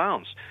goes out of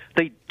bounds.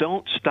 They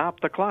don't stop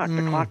the clock.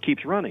 The clock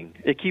keeps running.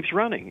 It keeps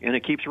running, and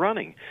it keeps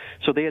running.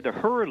 So they had to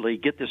hurriedly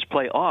get this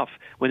play off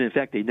when, in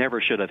fact, they never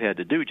should have had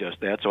to do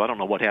just that. So I don't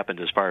know what happened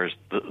as far as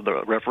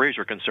the referees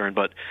are concerned,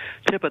 but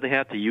tip of the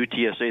hat to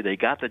UTSA. They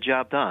got the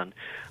job done,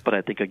 but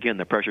I think, again,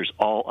 the pressure's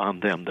all on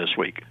them this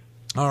week.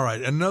 All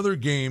right, another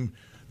game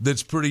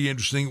that's pretty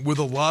interesting with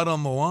a lot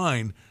on the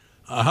line.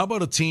 How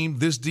about a team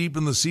this deep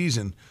in the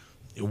season?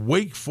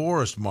 Wake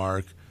Forest,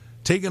 Mark,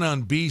 taking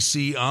on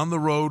BC on the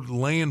road,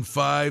 laying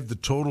 5. The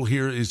total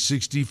here is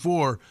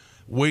 64.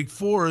 Wake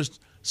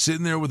Forest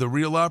sitting there with a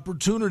real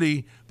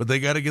opportunity, but they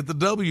got to get the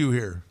W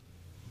here.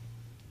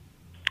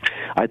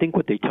 I think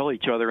what they tell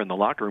each other in the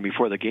locker room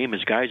before the game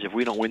is, guys, if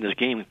we don't win this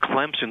game,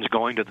 Clemson's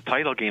going to the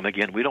title game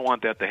again. We don't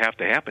want that to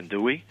happen,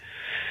 do we?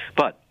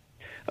 But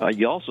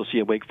You also see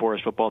a Wake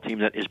Forest football team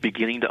that is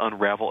beginning to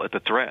unravel at the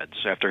threads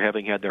after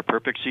having had their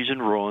perfect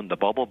season ruined, the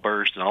bubble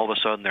burst, and all of a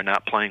sudden they're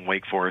not playing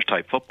Wake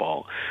Forest-type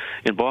football.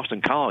 In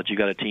Boston College, you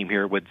got a team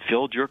here with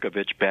Phil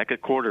Jurkovich back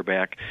at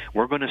quarterback.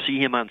 We're going to see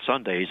him on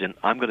Sundays, and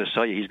I'm going to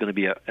tell you he's going to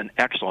be an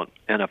excellent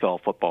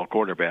NFL football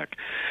quarterback.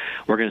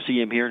 We're going to see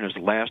him here in his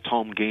last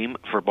home game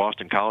for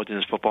Boston College in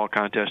this football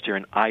contest here,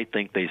 and I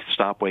think they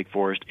stop Wake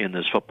Forest in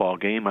this football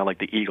game. I like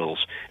the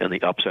Eagles in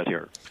the upset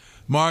here.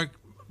 Mark,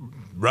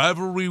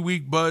 rivalry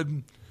week,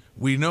 bud.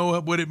 We know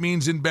what it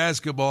means in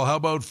basketball. How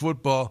about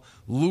football?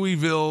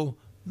 Louisville,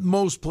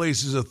 most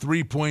places a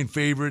 3-point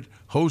favorite,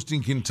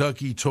 hosting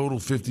Kentucky, total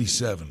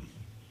 57.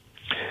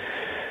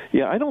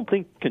 Yeah, I don't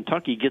think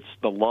Kentucky gets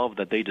the love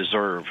that they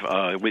deserve.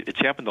 It's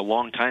happened a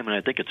long time, and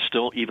I think it's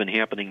still even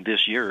happening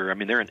this year. I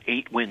mean, they're an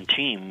 8-win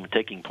team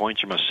taking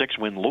points from a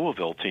 6-win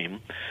Louisville team.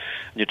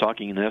 And you're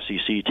talking an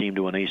SEC team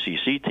to an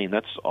ACC team.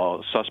 That's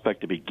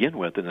suspect to begin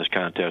with in this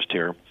contest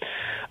here.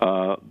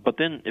 But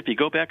then if you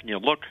go back and you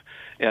look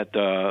at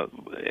their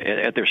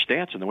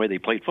stats and the way they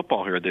played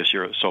football here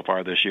so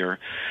far this year,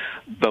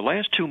 the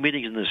last two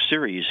meetings in this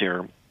series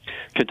here,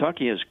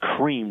 Kentucky has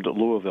creamed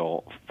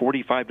Louisville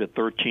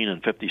 45-13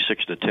 and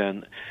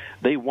 56-10.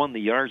 They won the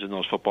yards in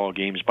those football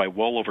games by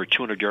well over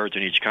 200 yards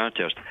in each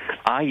contest.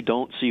 I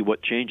don't see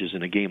what changes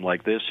in a game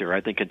like this here. I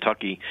think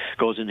Kentucky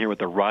goes in here with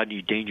the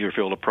Rodney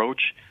Dangerfield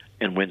approach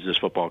and wins this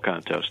football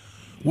contest.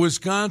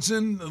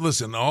 Wisconsin,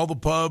 listen, all the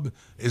pub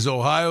is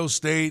Ohio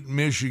State,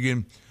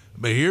 Michigan.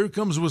 But here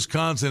comes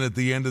Wisconsin at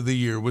the end of the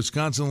year.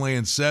 Wisconsin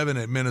laying 7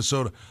 at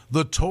Minnesota.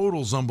 The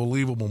total's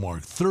unbelievable,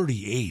 Mark,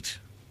 38.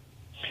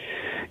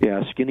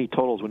 Yeah, skinny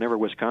totals. Whenever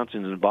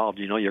Wisconsin's involved,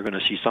 you know you're going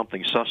to see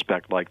something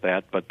suspect like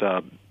that. But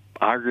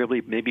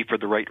arguably, maybe for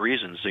the right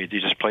reasons. They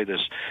just play this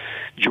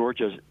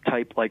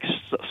Georgia-type like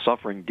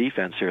suffocating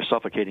defense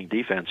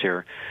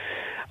here.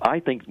 I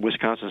think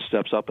Wisconsin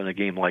steps up in a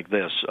game like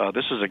this.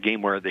 This is a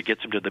game where they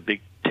get them to the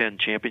Big Ten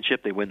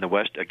championship. They win the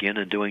West again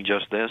in doing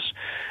just this.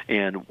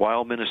 And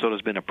while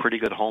Minnesota's been a pretty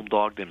good home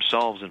dog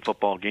themselves in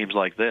football games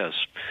like this,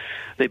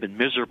 they've been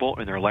miserable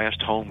in their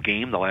last home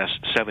game. The last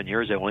 7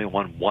 years, they only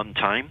won one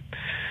time.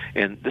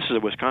 And this is a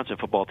Wisconsin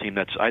football team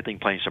that's, I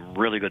think, playing some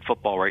really good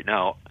football right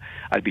now.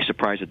 I'd be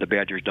surprised if the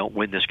Badgers don't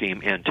win this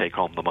game and take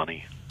home the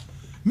money.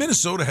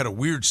 Minnesota had a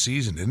weird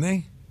season, didn't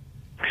they?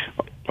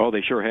 Oh,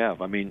 they sure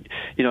have. I mean,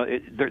 you know,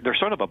 they're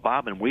sort of a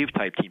bob and weave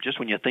type team. Just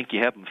when you think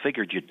you have them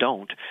figured, you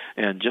don't.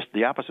 And just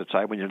the opposite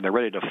side, when they're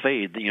ready to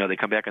fade, you know, they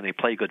come back and they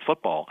play good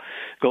football.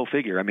 Go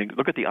figure. I mean,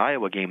 look at the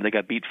Iowa game. They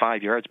got beat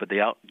 5 yards, but they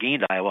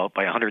outgained Iowa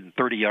by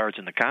 130 yards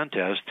in the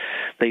contest.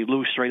 They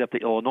lose straight up to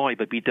Illinois,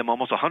 but beat them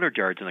almost 100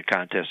 yards in the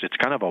contest. It's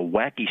kind of a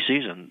wacky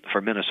season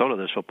for Minnesota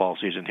this football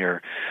season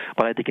here.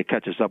 But I think it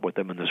catches up with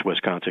them in this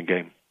Wisconsin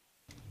game.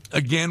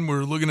 Again,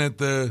 we're looking at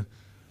the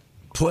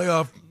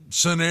playoff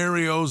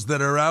scenarios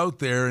that are out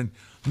there, and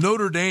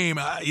Notre Dame,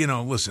 you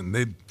know, listen,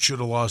 they should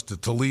have lost to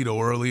Toledo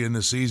early in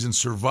the season,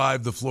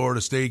 survived the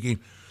Florida State game.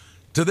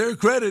 To their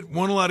credit,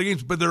 won a lot of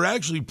games, but they're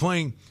actually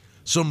playing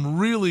some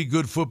really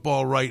good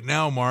football right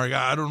now, Mark.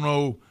 I don't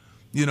know,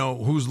 you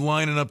know, who's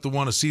lining up to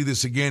want to see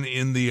this again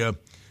in the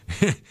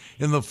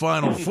in the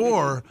Final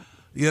Four.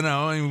 You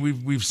know, I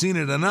mean, we've seen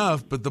it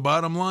enough, but the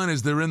bottom line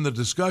is they're in the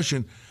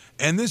discussion,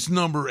 and this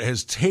number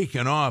has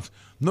taken off.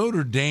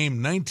 Notre Dame,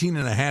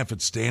 19.5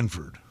 at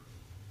Stanford.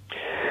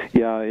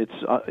 Yeah,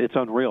 it's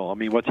unreal. I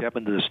mean, what's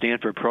happened to the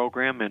Stanford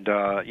program, and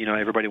you know,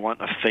 everybody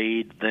wanting to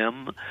fade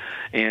them,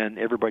 and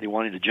everybody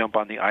wanting to jump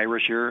on the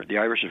Irish here. The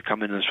Irish have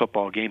come into this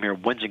football game here,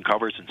 wins and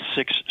covers in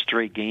 6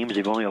 straight games.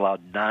 They've only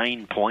allowed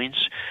 9 points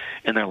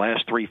in their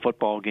last 3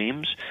 football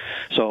games.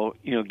 So,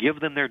 you know,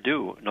 give them their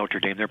due, Notre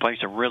Dame. They're playing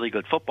some really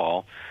good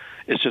football.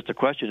 It's just a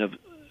question of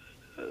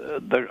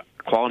the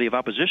quality of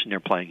opposition they're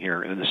playing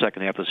here in the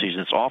second half of the season.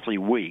 It's awfully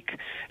weak,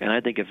 and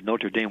I think if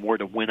Notre Dame were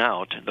to win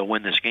out, they'll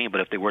win this game, but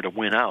if they were to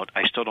win out,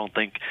 I still don't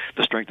think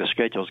the strength of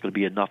schedule is going to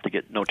be enough to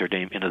get Notre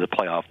Dame into the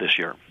playoff this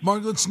year.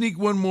 Mark, let's sneak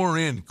one more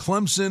in.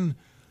 Clemson,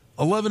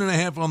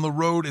 11.5 on the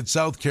road at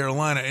South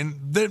Carolina, and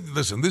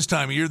listen, this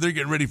time of year, they're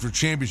getting ready for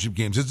championship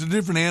games. It's a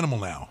different animal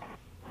now.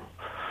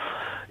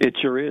 It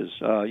sure is.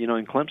 You know,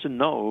 and Clemson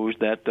knows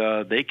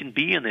that they can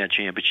be in that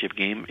championship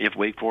game if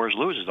Wake Forest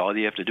loses. All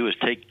you have to do is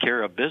take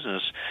care of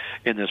business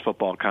in this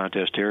football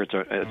contest here. It's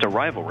a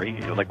rivalry,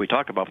 you know, like we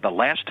talked about. But the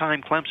last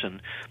time Clemson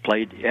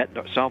played at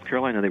South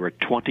Carolina, they were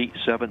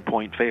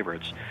 27-point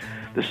favorites.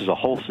 This is a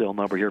wholesale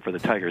number here for the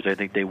Tigers. I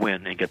think they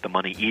win and get the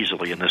money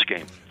easily in this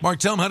game. Mark,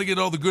 tell them how to get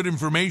all the good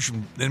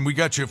information, and we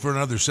got you for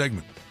another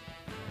segment.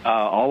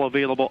 All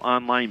available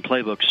online,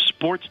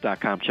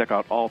 PlaybookSports.com. Check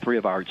out all 3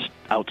 of our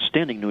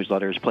outstanding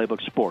newsletters,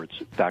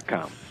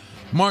 PlaybookSports.com.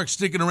 Mark,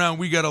 sticking around,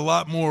 we got a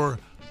lot more.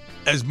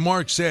 As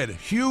Mark said,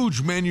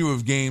 huge menu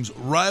of games,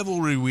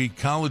 rivalry week,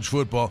 college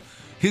football.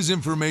 His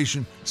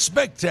information,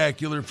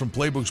 spectacular, from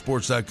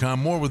PlaybookSports.com.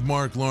 More with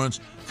Mark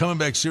Lawrence. Coming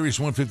back, Sirius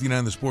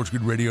 159, the Sports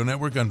Grid Radio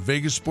Network on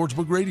Vegas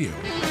Sportsbook Radio.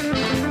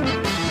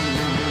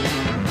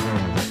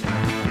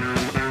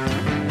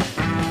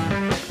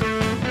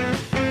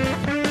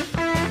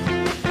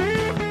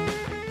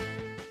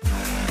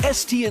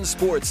 STN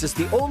Sports is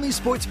the only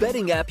sports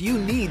betting app you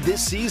need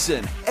this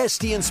season.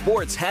 STN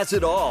Sports has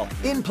it all.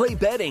 In-play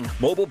betting,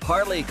 mobile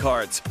parlay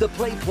cards, the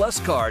Play Plus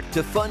card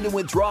to fund and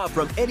withdraw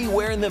from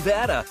anywhere in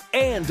Nevada,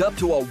 and up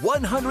to a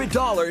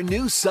 $100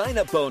 new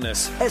sign-up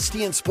bonus.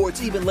 STN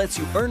Sports even lets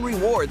you earn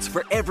rewards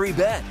for every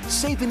bet.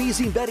 Safe and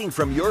easy betting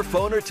from your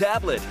phone or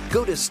tablet.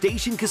 Go to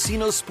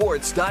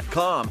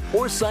stationcasinosports.com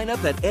or sign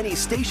up at any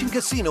Station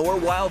Casino or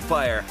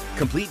Wildfire.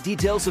 Complete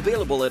details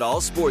available at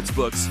all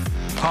sportsbooks.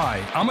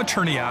 Hi, I'm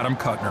attorney Adam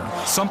Kuttner.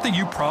 Something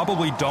you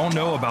probably don't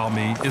know about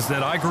me is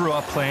that I grew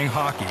up playing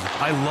hockey.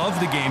 I love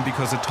the game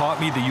because it taught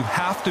me that you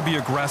have to be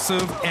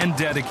aggressive and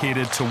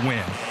dedicated to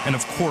win. And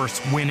of course,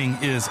 winning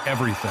is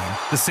everything.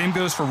 The same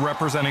goes for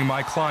representing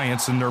my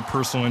clients in their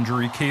personal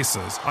injury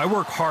cases. I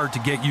work hard to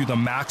get you the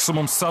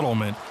maximum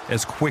settlement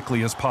as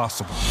quickly as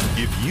possible.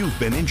 If you've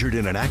been injured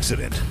in an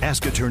accident,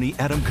 ask attorney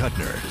Adam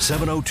Kuttner,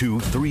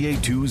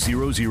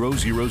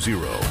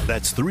 702-382-0000.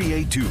 That's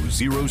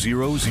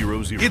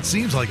 382-0000. It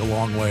seems like a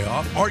long way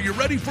off. Are you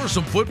ready for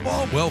some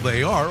football? Well,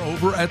 they are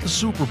over at the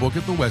Superbook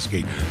at the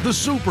Westgate. The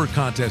Super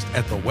Contest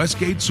at the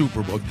Westgate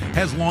Superbook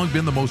has long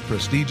been the most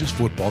prestigious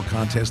football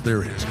contest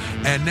there is.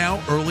 And now,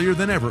 earlier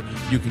than ever,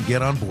 you can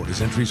get on board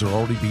as entries are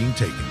already being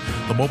taken.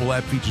 The mobile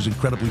app features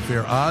incredibly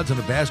fair odds and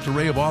a vast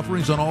array of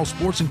offerings on all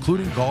sports,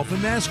 including golf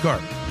and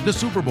NASCAR. The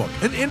Superbook,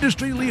 an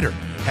industry leader,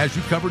 has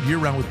you covered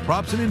year-round with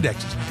props and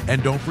indexes.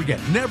 And don't forget,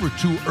 never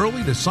too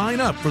early to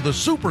sign up for the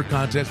Super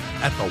Contest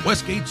at the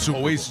Westgate Super.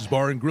 Oasis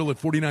Bar and Grill at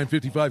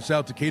 4955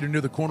 South Decatur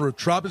near the corner of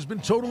Trop has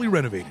been totally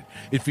renovated.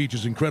 It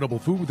features incredible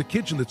food with a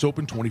kitchen that's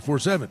open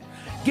 24/7.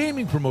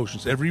 Gaming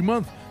promotions every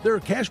month. There are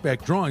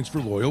cashback drawings for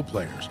loyal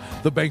players.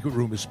 The banquet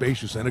room is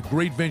spacious and a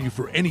great venue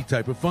for any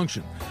type of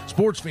function.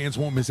 Sports fans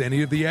won't miss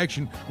any of the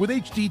action with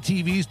HD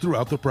TVs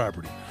throughout the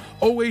property.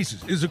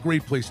 Oasis is a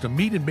great place to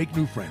meet and make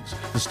new friends.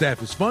 The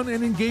staff is fun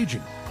and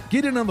engaging.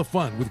 Get in on the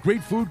fun with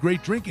great food,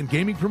 great drink, and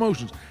gaming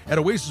promotions at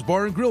Oasis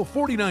Bar and Grill,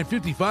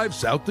 4955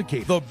 South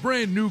Decatur. The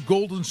brand new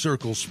Golden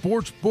Circle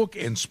Sports Book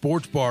and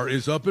Sports Bar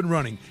is up and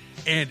running,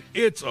 and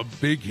it's a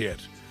big hit.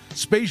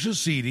 Spacious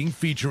seating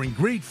featuring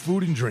great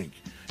food and drink.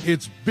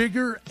 It's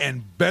bigger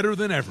and better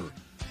than ever.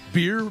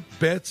 Beer,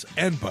 bets,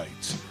 and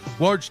bites.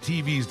 Large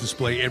TVs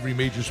display every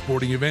major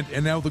sporting event,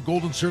 and now the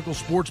Golden Circle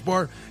Sports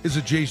Bar is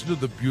adjacent to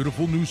the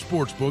beautiful new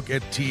sports book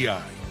at TI.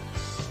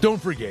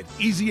 Don't forget,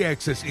 easy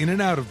access in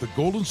and out of the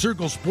Golden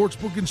Circle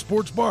Sportsbook and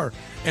Sports Bar,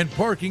 and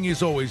parking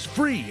is always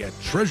free at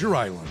Treasure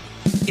Island.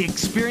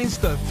 Experience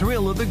the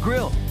thrill of the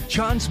grill.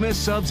 John Smith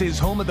Subs is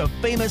home of the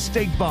famous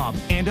steak bomb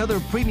and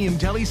other premium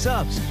deli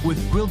subs with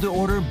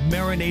grilled-to-order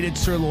marinated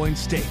sirloin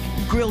steak,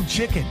 grilled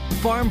chicken,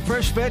 farm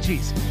fresh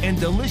veggies, and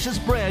delicious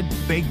bread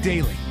baked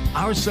daily.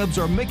 Our subs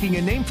are making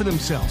a name for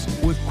themselves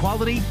with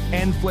quality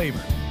and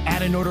flavor.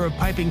 Add an order of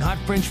piping hot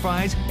French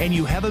fries, and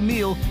you have a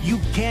meal you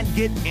can't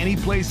get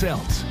anyplace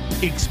else.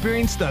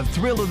 Experience the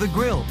thrill of the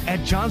grill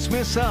at John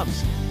Smith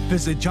Subs.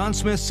 Visit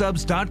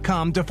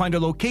johnsmithsubs.com to find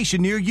a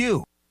location near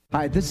you.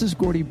 Hi, this is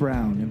Gordy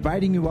Brown,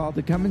 inviting you all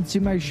to come and see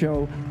my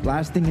show,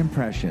 Lasting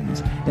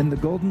Impressions, in the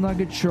Golden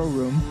Nugget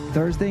Showroom,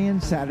 Thursday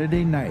and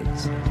Saturday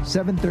nights,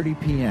 7:30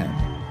 p.m.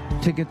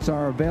 Tickets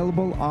are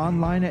available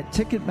online at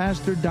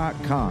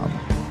Ticketmaster.com.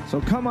 So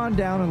come on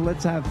down and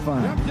let's have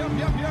fun.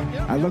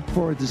 I look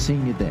forward to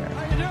seeing you there.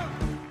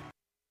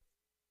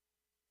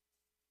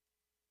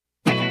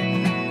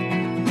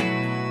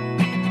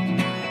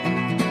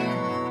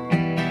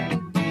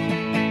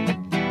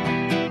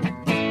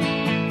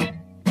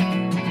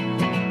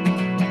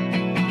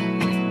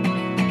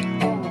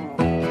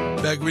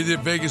 Back with you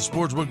at Vegas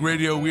Sportsbook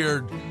Radio. We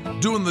are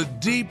doing the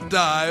deep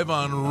dive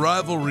on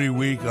Rivalry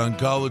Week on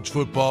college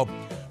football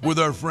with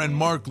our friend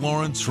Mark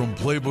Lawrence from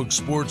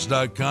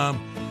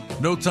PlaybookSports.com.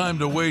 No time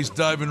to waste,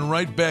 diving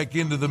right back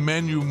into the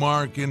menu,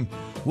 Mark. And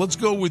let's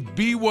go with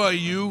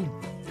BYU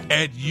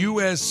at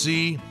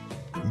USC.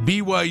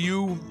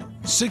 BYU,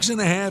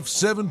 6.5,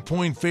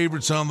 7-point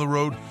favorites on the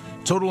road.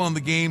 Total on the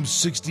game,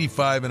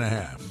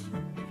 65.5.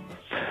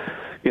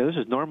 Yeah, this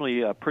is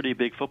normally a pretty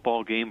big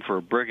football game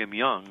for Brigham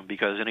Young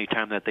because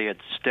anytime that they had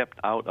stepped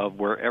out of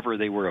wherever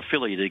they were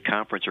affiliated,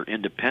 conference or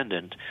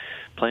independent,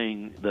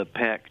 playing the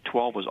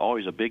Pac-12 was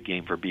always a big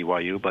game for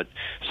BYU. But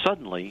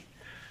suddenly,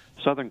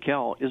 Southern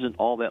Cal isn't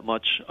all that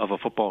much of a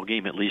football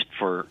game, at least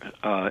for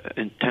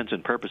intents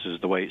and purposes,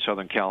 the way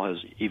Southern Cal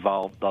has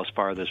evolved thus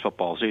far this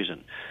football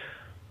season.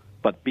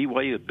 But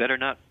BYU better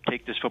not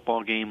take this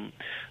football game.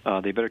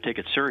 They better take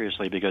it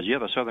seriously because you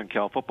have a Southern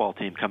Cal football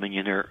team coming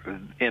in here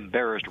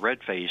embarrassed,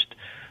 red-faced.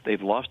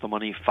 They've lost the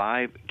money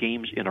 5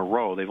 games in a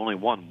row. They've only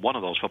won one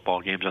of those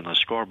football games on the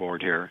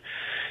scoreboard here.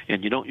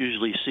 And you don't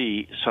usually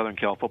see Southern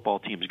Cal football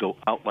teams go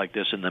out like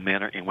this in the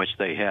manner in which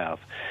they have.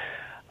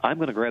 I'm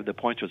going to grab the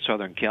points with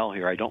Southern Cal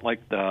here. I don't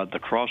like the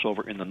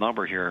crossover in the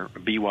number here,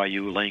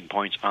 BYU laying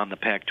points on the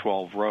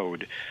Pac-12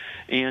 road.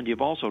 And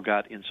you've also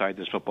got inside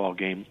this football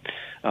game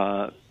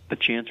the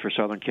chance for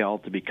Southern Cal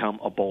to become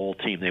a bowl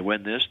team. They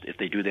win this. If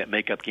they do that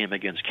makeup game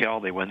against Cal,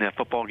 they win that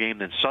football game,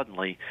 then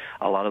suddenly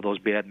a lot of those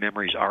bad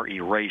memories are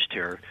erased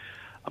here.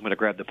 I'm going to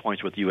grab the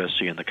points with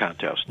USC in the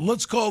contest.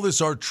 Let's call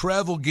this our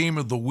travel game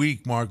of the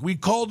week, Mark. We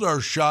called our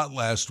shot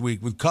last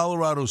week with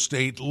Colorado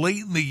State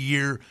late in the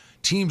year,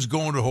 teams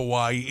going to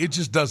Hawaii. It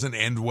just doesn't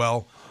end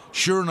well.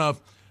 Sure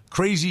enough,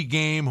 crazy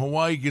game.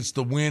 Hawaii gets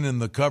the win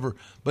and the cover.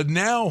 But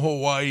now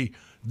Hawaii,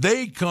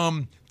 they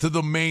come to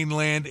the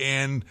mainland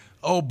and,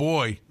 oh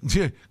boy,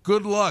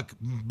 good luck.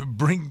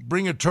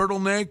 Bring a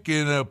turtleneck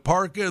and a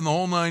parka and the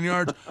whole 9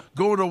 yards.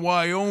 Go to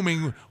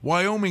Wyoming.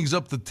 Wyoming's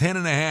up to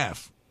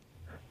 10.5.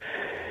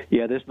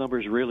 Yeah, this number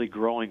is really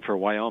growing for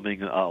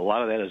Wyoming. A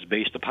lot of that is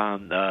based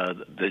upon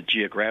the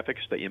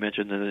geographics that you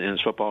mentioned in this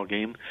football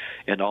game,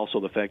 and also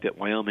the fact that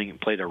Wyoming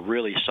played a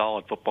really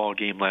solid football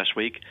game last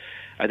week.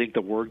 I think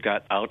the word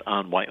got out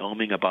on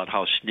Wyoming about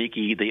how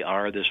sneaky they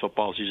are this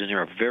football season.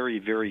 They're a very,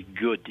 very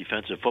good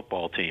defensive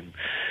football team.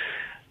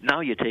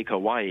 Now you take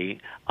Hawaii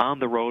on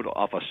the road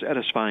off a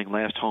satisfying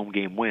last home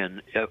game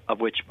win, of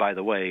which, by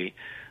the way,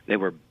 they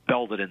were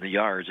belted in the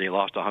yards. They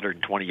lost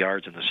 120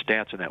 yards in the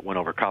stats in that win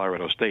over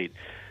Colorado State.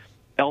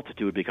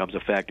 Altitude becomes a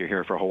factor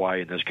here for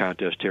Hawaii in this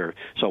contest here.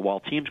 So while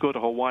teams go to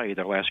Hawaii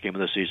their last game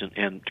of the season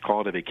and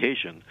call it a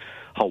vacation,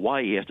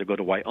 Hawaii has to go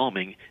to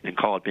Wyoming and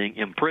call it being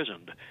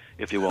imprisoned,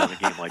 if you will, in a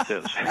game like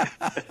this.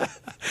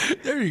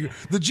 There you go.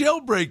 The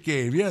jailbreak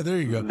game. Yeah, there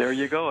you go. There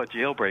you go, a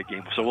jailbreak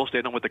game. So we'll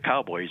stay on with the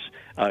Cowboys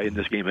in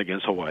this game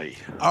against Hawaii.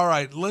 All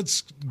right,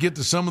 let's get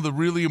to some of the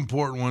really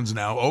important ones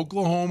now.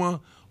 Oklahoma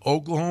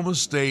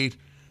State,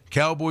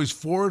 Cowboys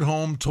 4 at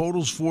home,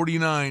 totals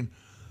 49.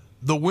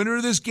 The winner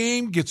of this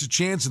game gets a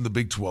chance in the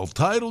Big 12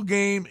 title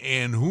game,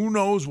 and who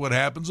knows what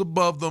happens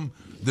above them.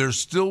 They're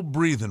still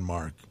breathing,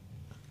 Mark.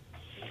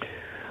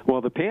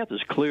 Well, the path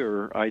is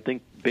clear, I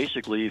think,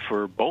 basically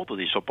for both of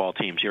these football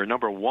teams here.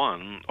 Number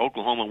one,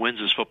 Oklahoma wins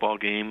this football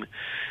game.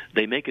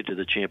 They make it to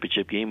the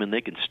championship game, and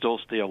they can still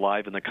stay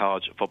alive in the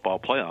college football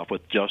playoff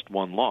with just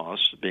one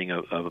loss, being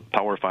a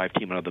Power 5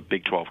 team out of the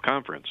Big 12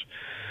 Conference.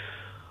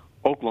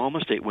 Oklahoma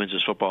State wins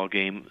this football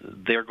game,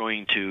 they're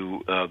going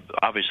to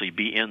obviously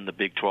be in the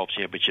Big 12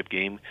 championship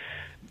game.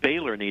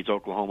 Baylor needs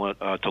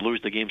Oklahoma to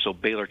lose the game so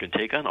Baylor can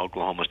take on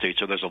Oklahoma State.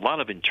 So there's a lot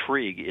of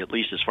intrigue, at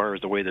least as far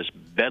as the way this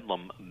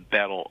Bedlam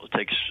battle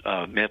takes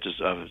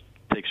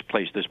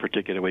place this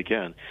particular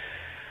weekend.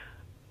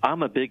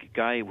 I'm a big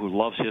guy who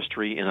loves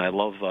history, and I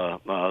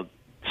love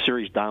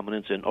series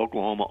dominance, and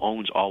Oklahoma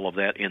owns all of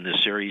that in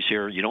this series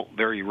here. You don't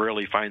very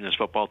rarely find this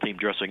football team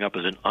dressing up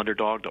as an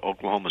underdog to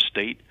Oklahoma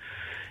State.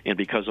 And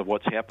because of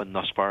what's happened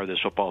thus far this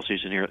football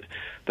season here,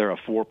 they're a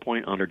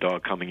 4-point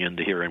underdog coming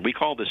into here. And we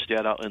call this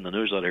stat out in the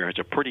newsletter. It's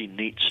a pretty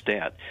neat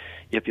stat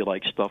if you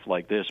like stuff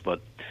like this.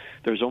 But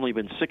there's only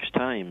been 6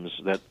 times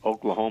that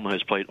Oklahoma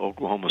has played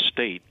Oklahoma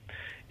State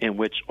in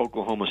which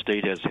Oklahoma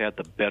State has had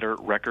the better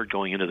record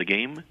going into the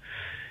game.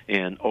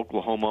 And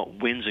Oklahoma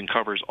wins and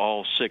covers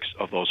all 6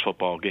 of those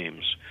football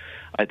games.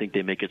 I think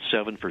they make it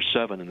 7 for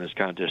 7 in this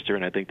contest here,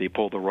 and I think they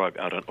pull the rug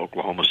out on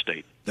Oklahoma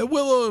State. That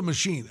well-oiled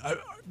machine.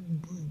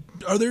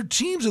 Are there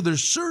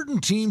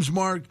certain teams,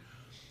 Mark,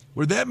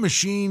 where that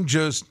machine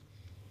just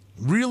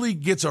really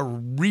gets a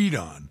read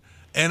on?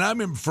 And I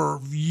mean, for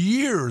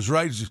years,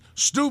 right?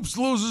 Stoops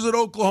loses at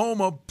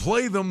Oklahoma,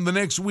 play them the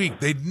next week.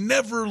 They'd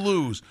never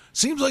lose.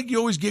 Seems like you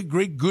always get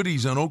great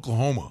goodies on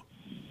Oklahoma.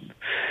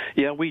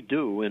 Yeah, we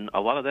do, and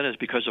a lot of that is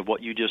because of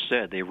what you just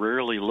said. They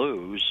rarely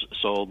lose,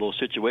 so those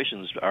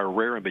situations are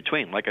rare in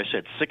between. Like I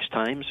said, 6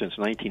 times since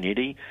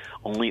 1980,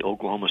 only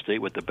Oklahoma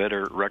State with the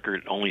better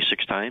record only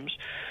 6 times.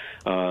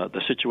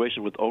 The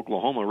situation with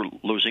Oklahoma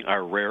losing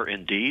are rare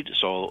indeed,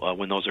 so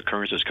when those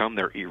occurrences come,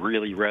 they're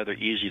really rather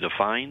easy to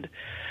find.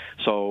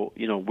 So,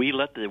 we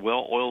let the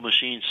well-oiled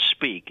machine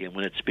speak, and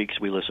when it speaks,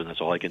 we listen.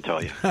 That's all I can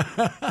tell you.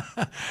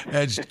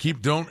 And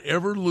just don't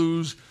ever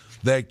lose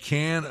that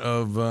can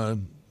of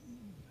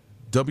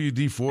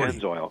WD-40.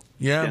 Pennzoil.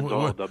 Yeah.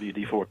 Pennzoil,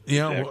 WD-40.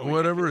 Yeah, exactly.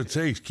 Whatever it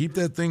takes. Keep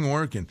that thing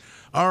working.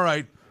 All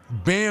right,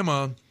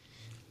 Bama,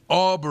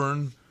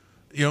 Auburn.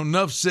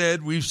 Enough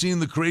said. We've seen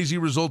the crazy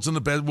results in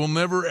the past. We'll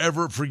never,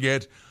 ever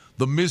forget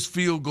the missed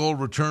field goal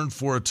returned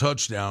for a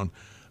touchdown.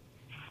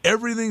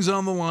 Everything's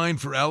on the line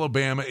for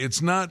Alabama.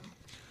 It's not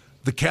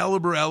the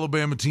caliber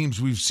Alabama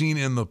teams we've seen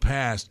in the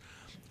past.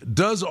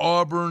 Does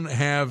Auburn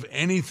have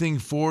anything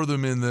for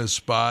them in this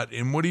spot?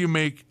 And what do you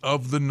make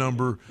of the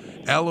number?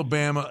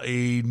 Alabama,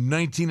 a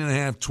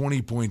 19.5,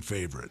 20-point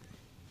favorite.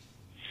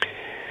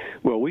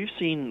 Well, we've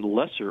seen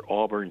lesser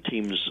Auburn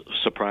teams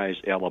surprise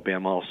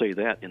Alabama. I'll say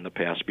that in the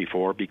past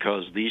before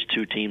because these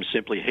two teams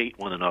simply hate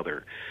one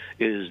another.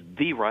 It is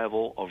the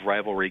rival of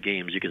rivalry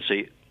games. You can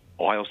say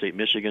Ohio State,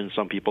 Michigan.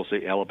 Some people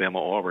say Alabama,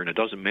 Auburn. It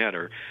doesn't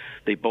matter.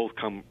 They both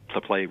come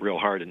to play real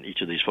hard in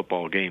each of these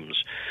football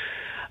games.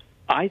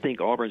 I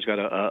think Auburn's got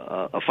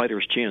a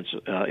fighter's chance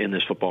in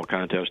this football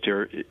contest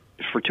here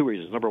for 2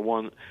 reasons. Number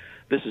one,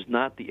 This is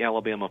not the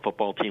Alabama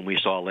football team we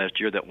saw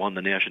last year that won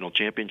the national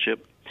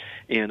championship.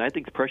 And I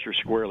think the pressure is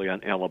squarely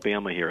on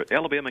Alabama here.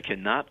 Alabama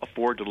cannot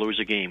afford to lose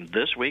a game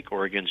this week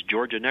or against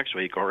Georgia next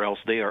week, or else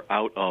they are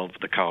out of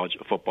the college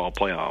football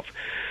playoff.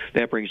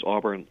 That brings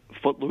Auburn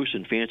footloose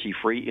and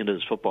fancy-free into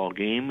this football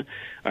game.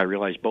 I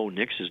realize Bo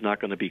Nix is not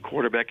going to be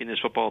quarterbacking this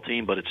football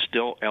team, but it's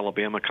still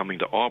Alabama coming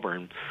to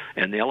Auburn.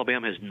 And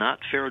Alabama has not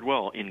fared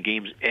well in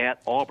games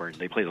at Auburn.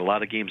 They played a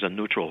lot of games on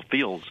neutral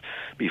fields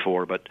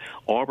before, but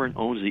Auburn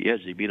owns the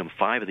edge. They beat them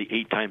 5 of the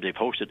 8 times they've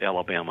hosted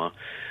Alabama.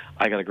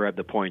 I got to grab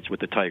the points with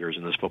the Tigers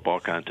in this football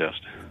contest.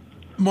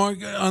 Mark,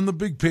 on the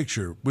big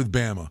picture with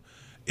Bama,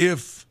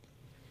 if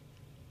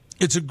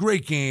it's a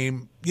great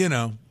game,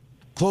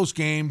 close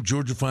game,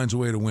 Georgia finds a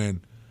way to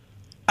win,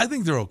 I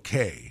think they're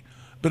okay.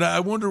 But I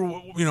wonder,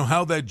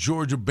 how that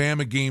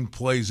Georgia-Bama game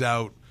plays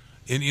out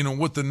and,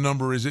 what the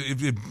number is.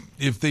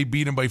 If they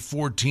beat them by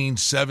 14,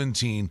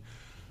 17,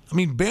 I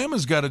mean,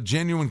 Bama's got a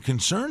genuine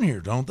concern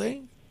here, don't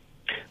they?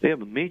 They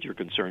have a major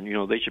concern.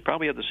 They should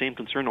probably have the same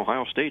concern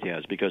Ohio State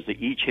has because they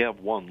each have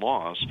one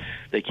loss.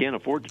 They can't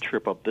afford to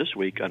trip up this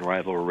week on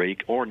rivalry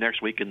week or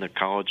next week in the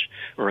college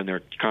or in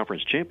their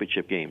conference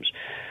championship games.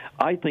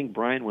 I think,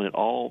 Brian,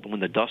 when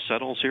the dust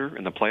settles here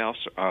and the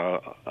playoffs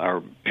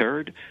are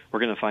paired, we're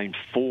going to find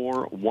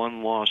 4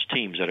 one-loss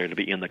teams that are going to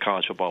be in the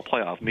college football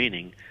playoff,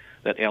 meaning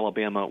that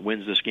Alabama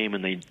wins this game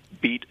and they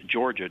beat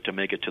Georgia to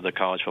make it to the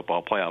college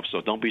football playoff. So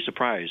don't be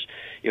surprised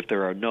if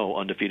there are no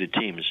undefeated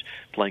teams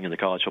playing in the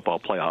college football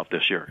playoff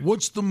this year.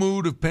 What's the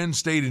mood of Penn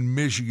State and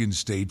Michigan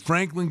State?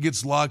 Franklin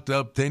gets locked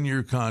up,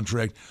 10-year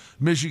contract.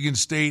 Michigan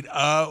State,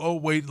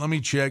 wait, let me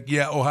check.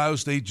 Yeah, Ohio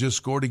State just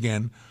scored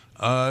again.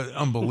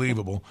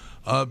 Unbelievable.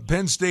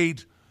 Penn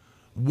State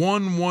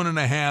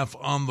 1.5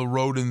 on the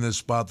road in this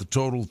spot, the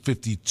total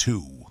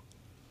 52.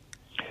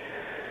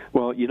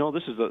 Well,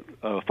 this is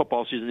a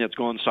football season that's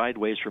gone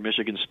sideways for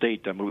Michigan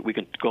State. I mean, we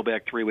can go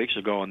back 3 weeks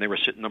ago, and they were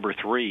sitting number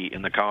 3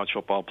 in the college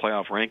football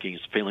playoff rankings,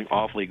 feeling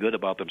awfully good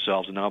about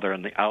themselves, and now they're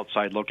on the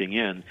outside looking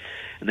in,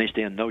 and they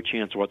stand no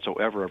chance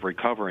whatsoever of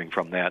recovering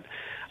from that.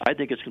 I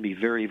think it's going to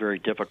be very, very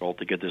difficult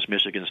to get this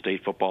Michigan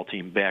State football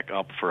team back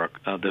up for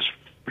this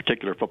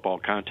particular football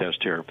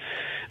contest here.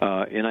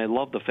 And I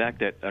love the fact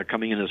that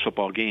coming into this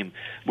football game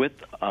with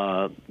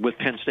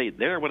Penn State,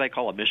 they're what I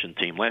call a mission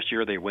team. Last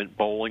year they went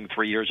bowling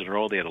 3 years in a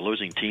row. They had a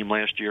losing team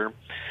last year.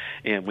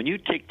 And when you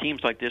take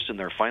teams like this in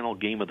their final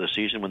game of the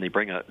season, when they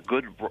bring a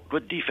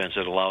good defense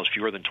that allows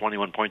fewer than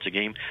 21 points a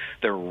game,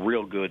 they're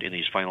real good in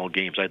these final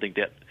games. I think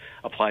that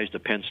applies to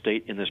Penn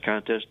State in this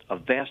contest. A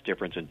vast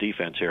difference in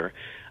defense here.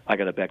 I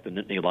got to back the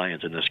Nittany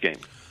Lions in this game.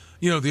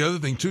 The other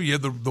thing, too, you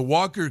had the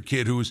Walker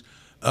kid who was,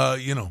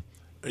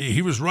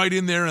 he was right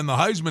in there in the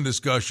Heisman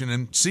discussion,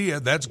 and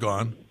that's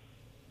gone.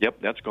 Yep,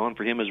 that's gone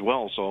for him as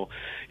well. So,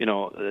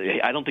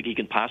 I don't think he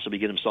can possibly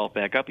get himself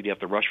back up. He'd have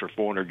to rush for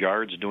 400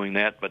 yards doing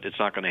that, but it's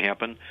not going to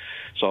happen.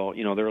 So,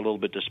 they're a little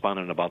bit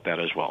despondent about that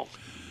as well.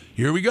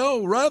 Here we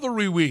go,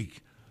 rivalry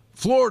week.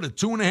 Florida,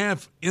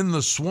 2.5 in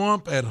the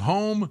Swamp at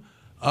home,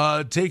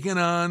 taking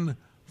on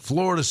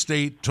Florida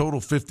State,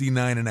 total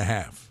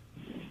 59.5.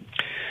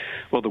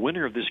 Well, the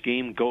winner of this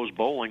game goes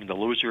bowling. The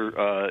loser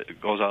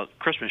goes out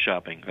Christmas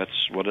shopping.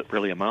 That's what it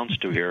really amounts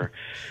to here.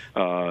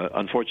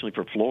 Unfortunately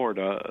for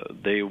Florida,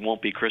 they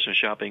won't be Christmas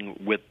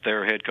shopping with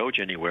their head coach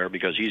anywhere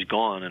because he's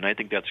gone, and I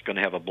think that's going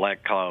to have a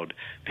black cloud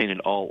painted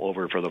all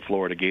over for the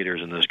Florida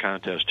Gators in this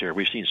contest here.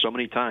 We've seen so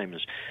many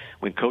times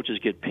when coaches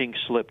get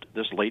pink-slipped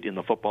this late in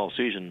the football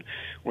season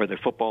where the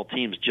football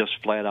teams just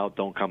flat out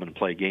don't come and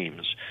play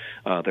games.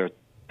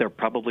 They're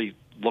probably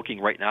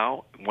looking right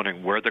now,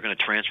 wondering where they're going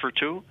to transfer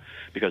to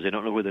because they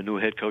don't know who the new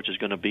head coach is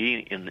going to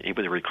be and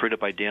able to recruit it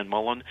by Dan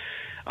Mullen.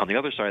 On the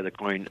other side of the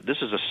coin,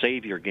 this is a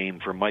savior game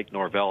for Mike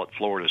Norvell at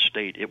Florida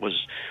State. It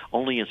was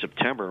only in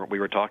September we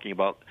were talking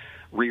about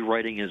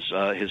rewriting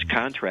his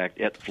contract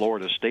at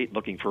Florida State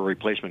looking for a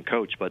replacement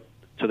coach, but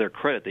to their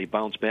credit, they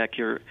bounce back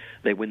here.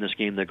 They win this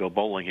game. They go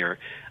bowling here.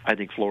 I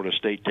think Florida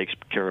State takes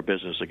care of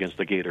business against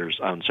the Gators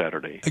on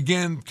Saturday.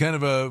 Again, kind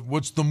of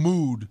what's the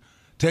mood?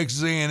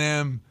 Texas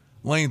A&M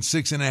laying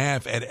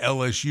 6.5 at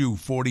LSU,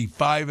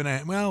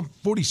 45.5. Well,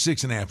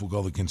 46.5 we'll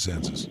call the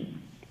consensus.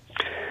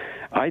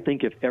 I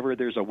think if ever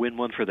there's a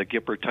win-one for the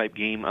Gipper-type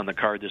game on the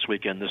card this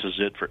weekend, this is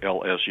it for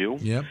LSU.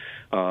 Yep.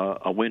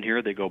 A win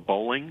here, they go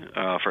bowling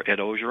for Ed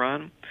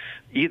Ogeron.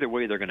 Either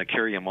way, they're going to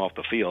carry him off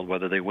the field,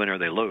 whether they win or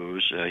they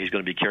lose. He's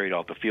going to be carried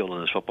off the field in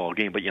this football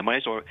game. But you might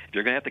as well, if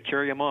you're going to have to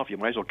carry him off, you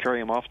might as well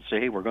carry him off and say,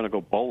 hey, we're going to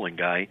go bowling,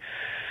 guy.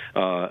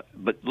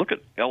 But look at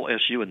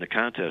LSU in the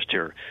contest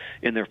here.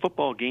 In their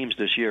football games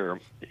this year,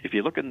 if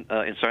you look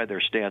inside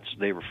their stats,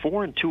 they were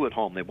 4-2 at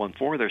home. They won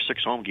 4 of their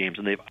 6 home games,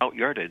 and they've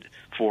out-yarded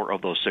 4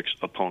 of those 6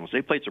 opponents.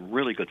 They played some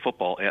really good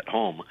football at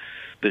home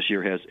this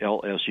year, has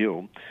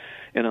LSU.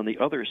 And on the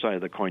other side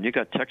of the coin, you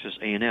got Texas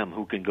A&M,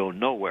 who can go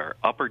nowhere,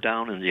 up or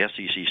down in the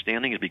SEC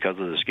standings because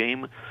of this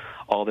game.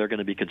 All they're going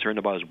to be concerned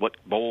about is what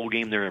bowl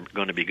game they're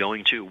going to be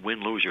going to,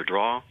 win, lose, or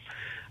draw.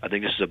 I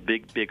think this is a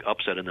big, big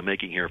upset in the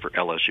making here for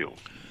LSU.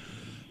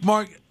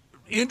 Mark,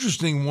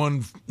 interesting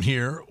one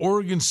here.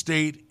 Oregon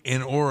State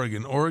and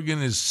Oregon.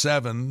 Oregon is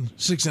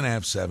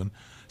 6.5, 7.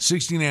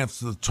 16.5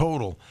 the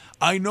total.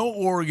 I know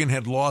Oregon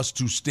had lost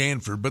to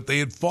Stanford, but they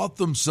had fought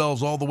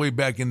themselves all the way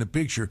back in the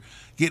picture,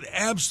 get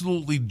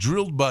absolutely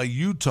drilled by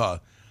Utah.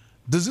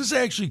 Does this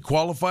actually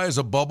qualify as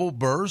a bubble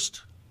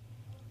burst?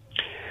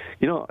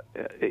 You know,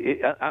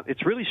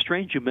 it's really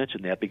strange you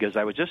mentioned that, because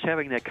I was just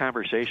having that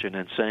conversation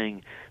and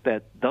saying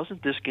that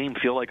doesn't this game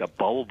feel like a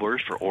bubble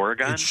burst for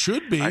Oregon? It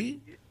should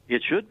be.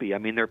 It should be. I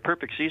mean, their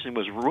perfect season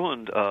was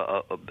ruined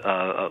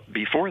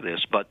before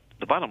this, but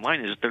the bottom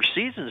line is their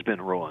season's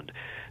been ruined.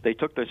 They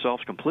took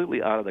themselves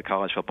completely out of the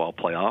college football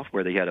playoff,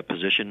 where they had a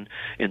position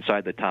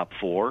inside the top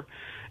 4.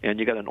 And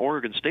you got an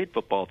Oregon State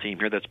football team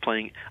here that's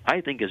playing,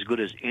 I think, as good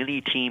as any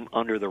team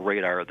under the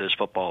radar this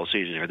football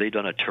season here. They've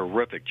done a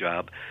terrific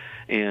job,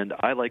 and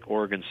I like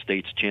Oregon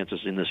State's chances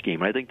in this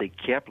game. I think they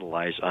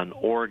capitalize on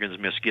Oregon's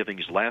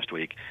misgivings last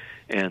week,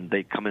 and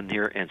they come in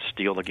here and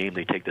steal the game.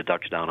 They take the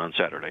Ducks down on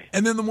Saturday.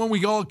 And then the one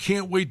we all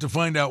can't wait to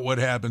find out what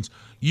happens,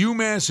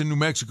 UMass and New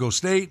Mexico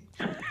State.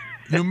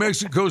 New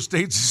Mexico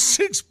State's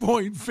a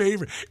 6-point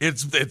favorite.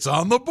 It's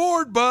on the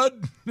board,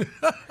 bud.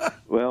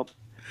 Well,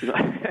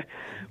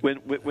 when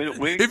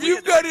if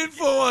you've got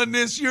info on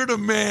this, you're the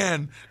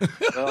man.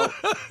 Well,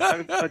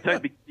 I'll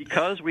tell you,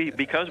 because we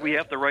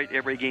have to write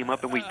every game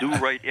up, and we do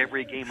write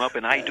every game up,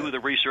 and I do the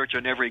research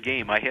on every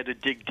game. I had to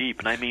dig deep,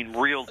 and I mean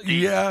real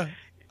deep. Yeah.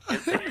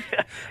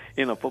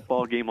 In a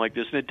football game like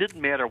this, and it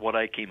didn't matter what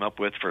I came up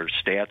with for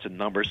stats and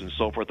numbers and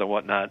so forth and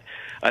whatnot.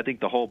 I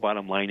think the whole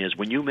bottom line is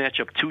when you match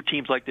up two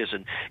teams like this,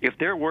 and if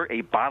there were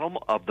a bottom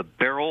of the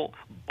barrel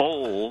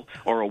bowl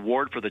or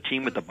award for the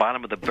team at the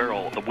bottom of the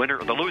barrel, the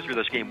loser of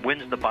this game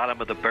wins the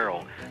bottom of the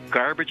barrel.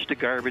 Garbage to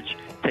garbage,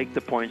 take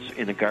the points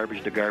in a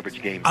garbage to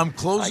garbage game. I'm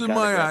closing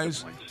my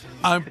eyes.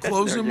 I'm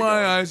closing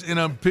my eyes, and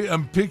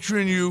I'm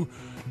picturing you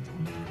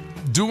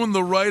doing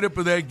the write-up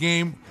of that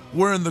game,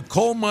 wearing the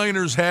coal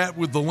miner's hat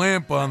with the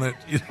lamp on it.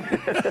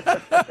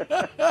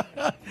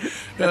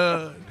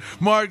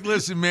 Mark,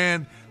 listen,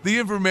 man, the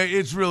information,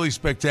 it's really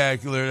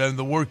spectacular, and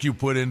the work you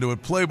put into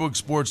it.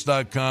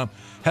 Playbooksports.com.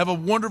 Have a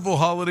wonderful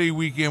holiday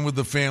weekend with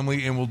the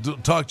family, and we'll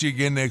talk to you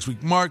again next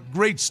week. Mark,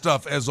 great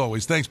stuff, as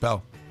always. Thanks,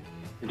 pal.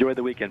 Enjoy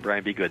the weekend,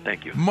 Brian. Be good.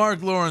 Thank you.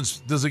 Mark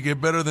Lawrence, does it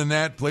get better than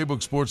that?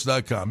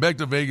 Playbooksports.com. Back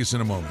to Vegas in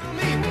a moment.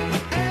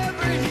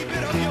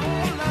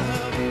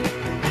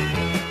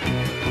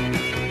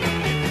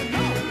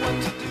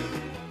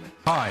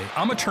 Hi,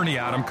 I'm attorney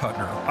Adam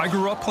Kuttner. I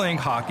grew up playing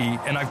hockey,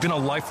 and I've been a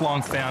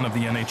lifelong fan of the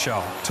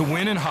NHL. To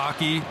win in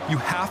hockey, you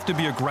have to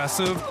be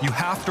aggressive, you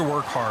have to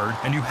work hard,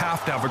 and you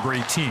have to have a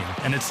great team.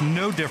 And it's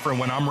no different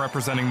when I'm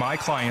representing my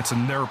clients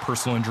in their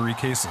personal injury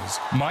cases.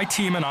 My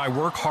team and I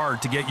work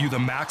hard to get you the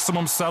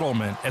maximum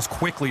settlement as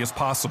quickly as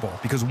possible,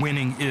 because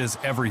winning is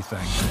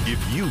everything. If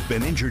you've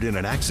been injured in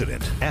an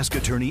accident, ask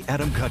attorney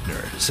Adam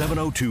Kuttner,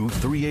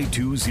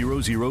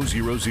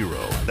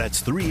 702-382-0000.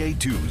 That's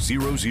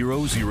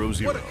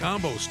 382-0000. What a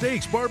combo.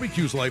 Steaks,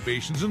 barbecues,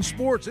 libations, and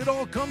sports. It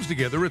all comes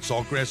together at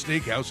Saltgrass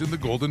Steakhouse in the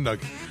Golden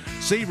Nugget.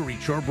 Savory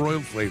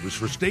charbroiled flavors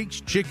for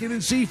steaks, chicken,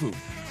 and seafood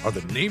are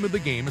the name of the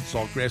game at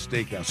Saltgrass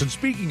Steakhouse. And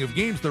speaking of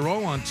games, they're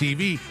all on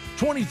TV.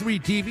 23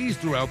 TVs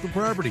throughout the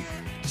property.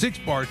 6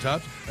 bar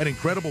tops, an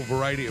incredible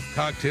variety of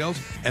cocktails,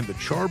 and the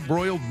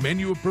charbroiled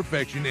menu of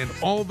perfection, and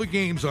all the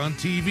games on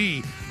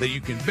TV that you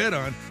can bet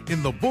on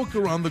in the book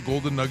or on the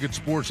Golden Nugget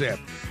Sports app.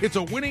 It's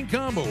a winning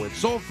combo at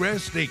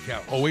Saltgrass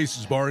Steakhouse.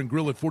 Oasis Bar and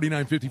Grill at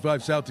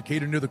 4955 South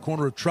Decatur near the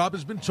corner of Trop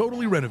has been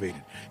totally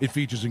renovated. It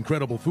features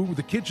incredible food with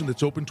a kitchen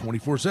that's open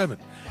 24/7.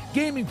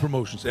 Gaming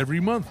promotions every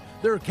month.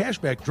 There are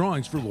cashback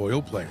drawings for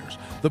loyal players.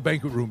 The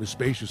banquet room is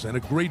spacious and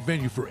a great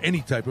venue for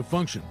any type of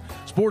function.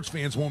 Sports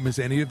fans won't miss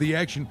any of the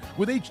action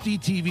with HD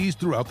TVs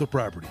throughout the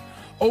property.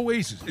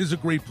 Oasis is a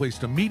great place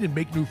to meet and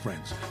make new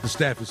friends. The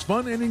staff is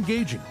fun and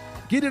engaging.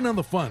 Get in on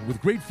the fun with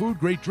great food,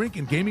 great drink,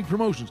 and gaming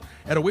promotions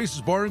at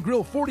Oasis Bar and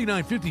Grill,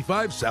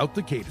 4955 South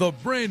Decatur. The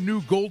brand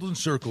new Golden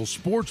Circle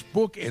Sports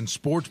Book and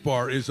Sports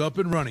Bar is up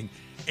and running,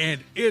 and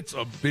it's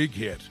a big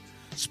hit.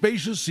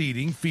 Spacious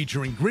seating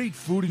featuring great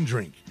food and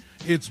drink.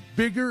 It's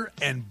bigger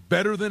and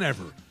better than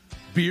ever.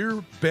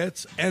 Beer,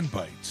 bets, and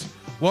bites.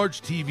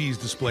 Large TVs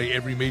display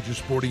every major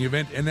sporting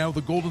event, and now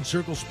the Golden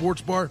Circle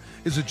Sports Bar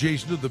is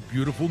adjacent to the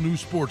beautiful new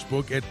sports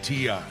book at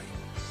TI.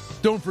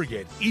 Don't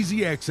forget,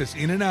 easy access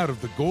in and out of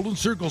the Golden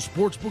Circle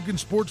Sportsbook and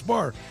Sports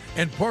Bar,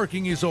 and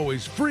parking is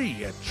always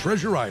free at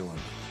Treasure Island.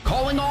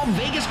 Calling all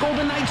Vegas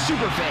Golden Knights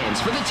superfans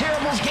for the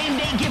Terribles Game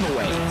Day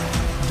giveaway.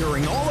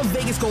 During all of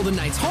Vegas Golden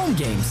Knights home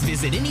games,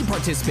 visit any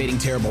participating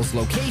Terribles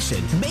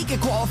location, make a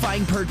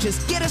qualifying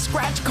purchase, get a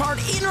scratch card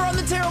in or on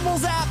the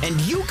Terribles app, and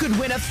you could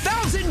win a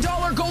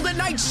 $1,000 Golden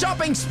Knights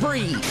shopping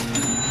spree.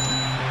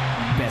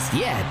 Best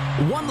yet,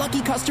 one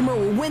lucky customer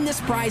will win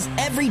this prize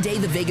every day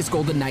the Vegas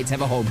Golden Knights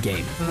have a home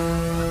game.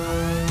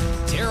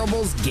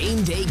 Terribles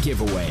Game Day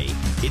giveaway.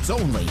 It's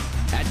only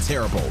at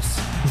Terribles.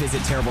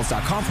 Visit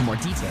Terribles.com for more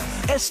details.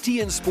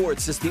 STN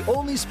Sports is the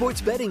only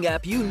sports betting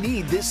app you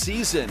need this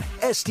season.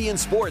 STN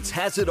Sports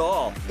has it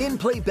all.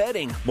 In-play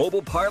betting,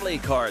 mobile parlay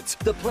cards,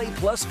 the Play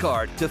Plus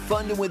card to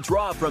fund and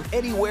withdraw from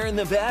anywhere in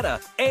Nevada,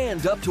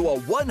 and up to a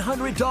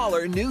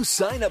 $100 new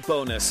sign-up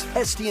bonus.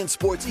 STN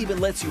Sports even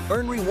lets you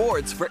earn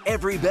rewards for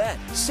every bet.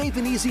 Safe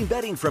and easy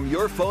betting from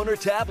your phone or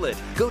tablet.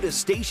 Go to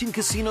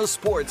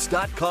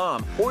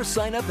StationCasinoSports.com or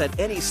sign up at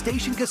any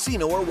Station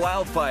Casino or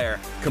Wildfire.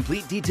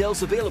 Complete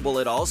details available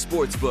at all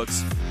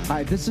sportsbooks.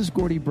 Hi, this is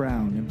Gordy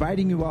Brown,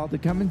 inviting you all to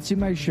come and see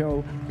my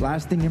show,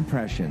 Lasting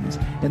Impressions,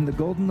 in the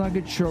Golden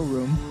Nugget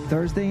Showroom,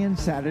 Thursday and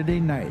Saturday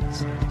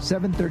nights,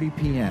 7:30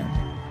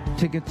 p.m.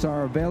 Tickets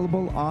are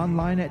available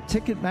online at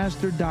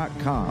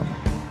Ticketmaster.com.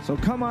 So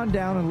come on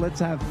down and let's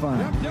have fun.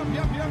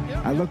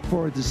 Yep. I look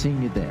forward to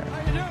seeing you there.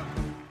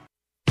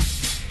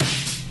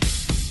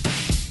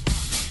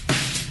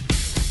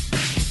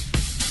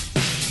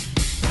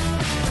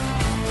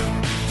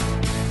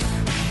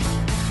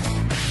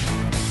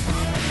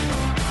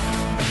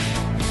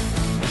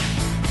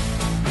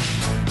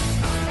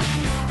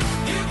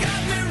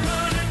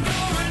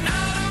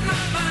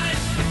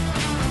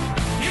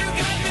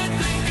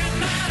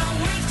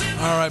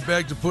 All right,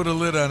 back to put a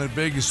lid on it,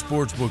 Vegas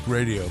Sportsbook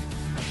Radio.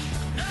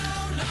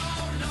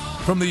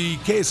 From the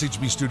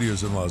KSHB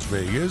studios in Las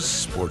Vegas,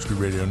 Sports Grid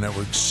Radio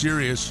Network,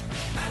 Sirius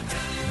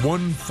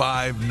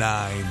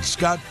 159.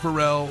 Scott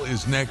Farrell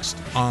is next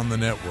on the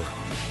network.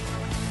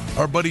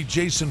 Our buddy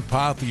Jason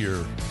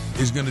Pothier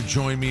is going to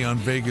join me on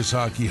Vegas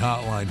Hockey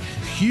Hotline.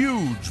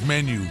 Huge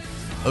menu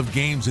of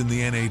games in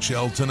the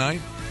NHL tonight.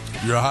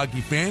 If you're a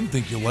hockey fan,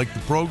 think you'll like the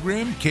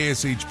program,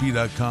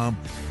 KSHP.com.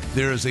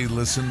 There is a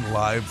listen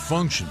live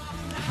function.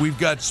 We've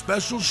got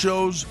special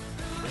shows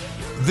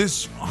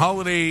this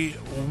holiday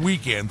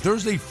weekend.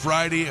 Thursday,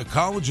 Friday, a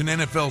college and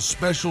NFL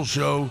special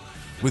show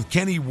with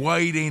Kenny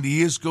White, Andy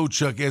Iskoe,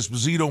 Chuck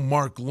Esposito,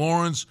 Mark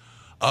Lawrence,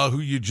 who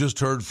you just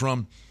heard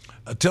from,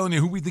 telling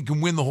you who we think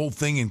can win the whole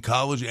thing in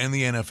college and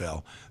the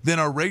NFL. Then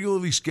our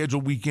regularly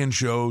scheduled weekend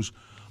shows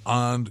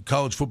on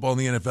college football and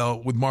the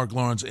NFL with Mark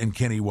Lawrence and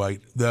Kenny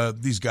White.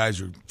 These guys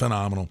are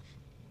phenomenal,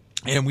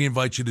 and we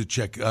invite you to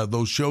check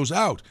those shows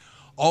out.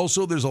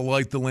 Also, there's a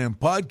Light the Lamp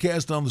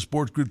podcast on the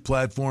Sports Grid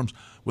platforms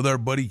with our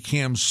buddy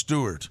Cam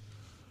Stewart.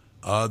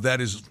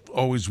 That is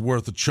always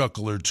worth a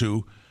chuckle or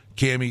two.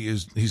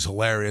 He's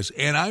hilarious.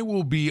 And I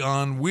will be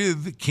on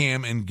with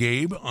Cam and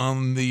Gabe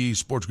on the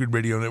Sports Grid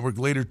Radio Network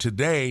later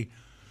today.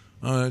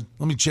 Let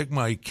me check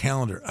my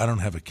calendar. I don't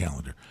have a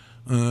calendar.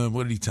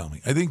 What did he tell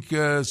me? I think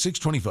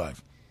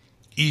 6:25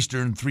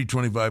 Eastern,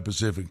 3:25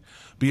 Pacific.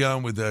 Be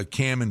on with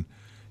Cam and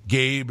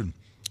Gabe, and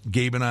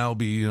Gabe and I will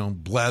be,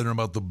 blathering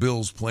about the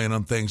Bills playing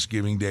on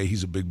Thanksgiving Day.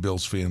 He's a big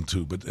Bills fan,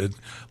 too. But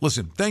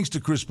listen, thanks to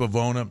Chris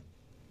Pavona.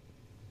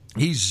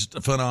 He's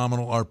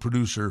phenomenal, our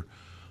producer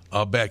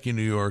back in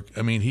New York.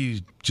 I mean,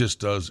 he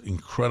just does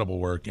incredible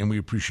work, and we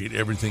appreciate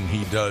everything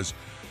he does.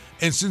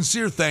 And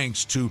sincere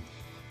thanks to,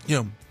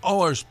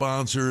 all our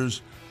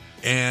sponsors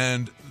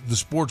and the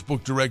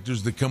sportsbook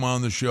directors that come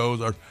on the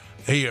shows. Our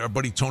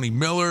buddy Tony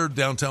Miller,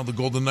 downtown the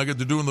Golden Nugget.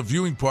 They're doing the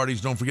viewing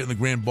parties. Don't forget, in the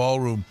Grand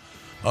Ballroom.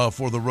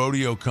 For the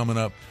rodeo coming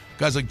up.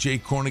 Guys like Jay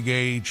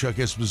Cornegay, Chuck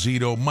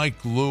Esposito,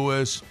 Mike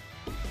Lewis,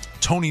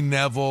 Tony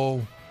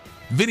Neville,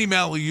 Vinny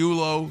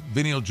Maliulo.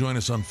 Vinny will join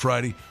us on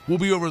Friday. We'll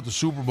be over at the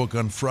Superbook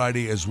on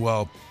Friday as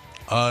well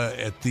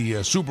at the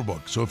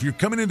Superbook. So if you're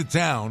coming into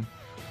town,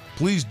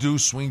 please do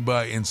swing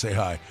by and say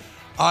hi.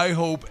 I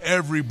hope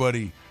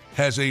everybody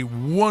has a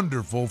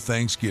wonderful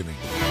Thanksgiving.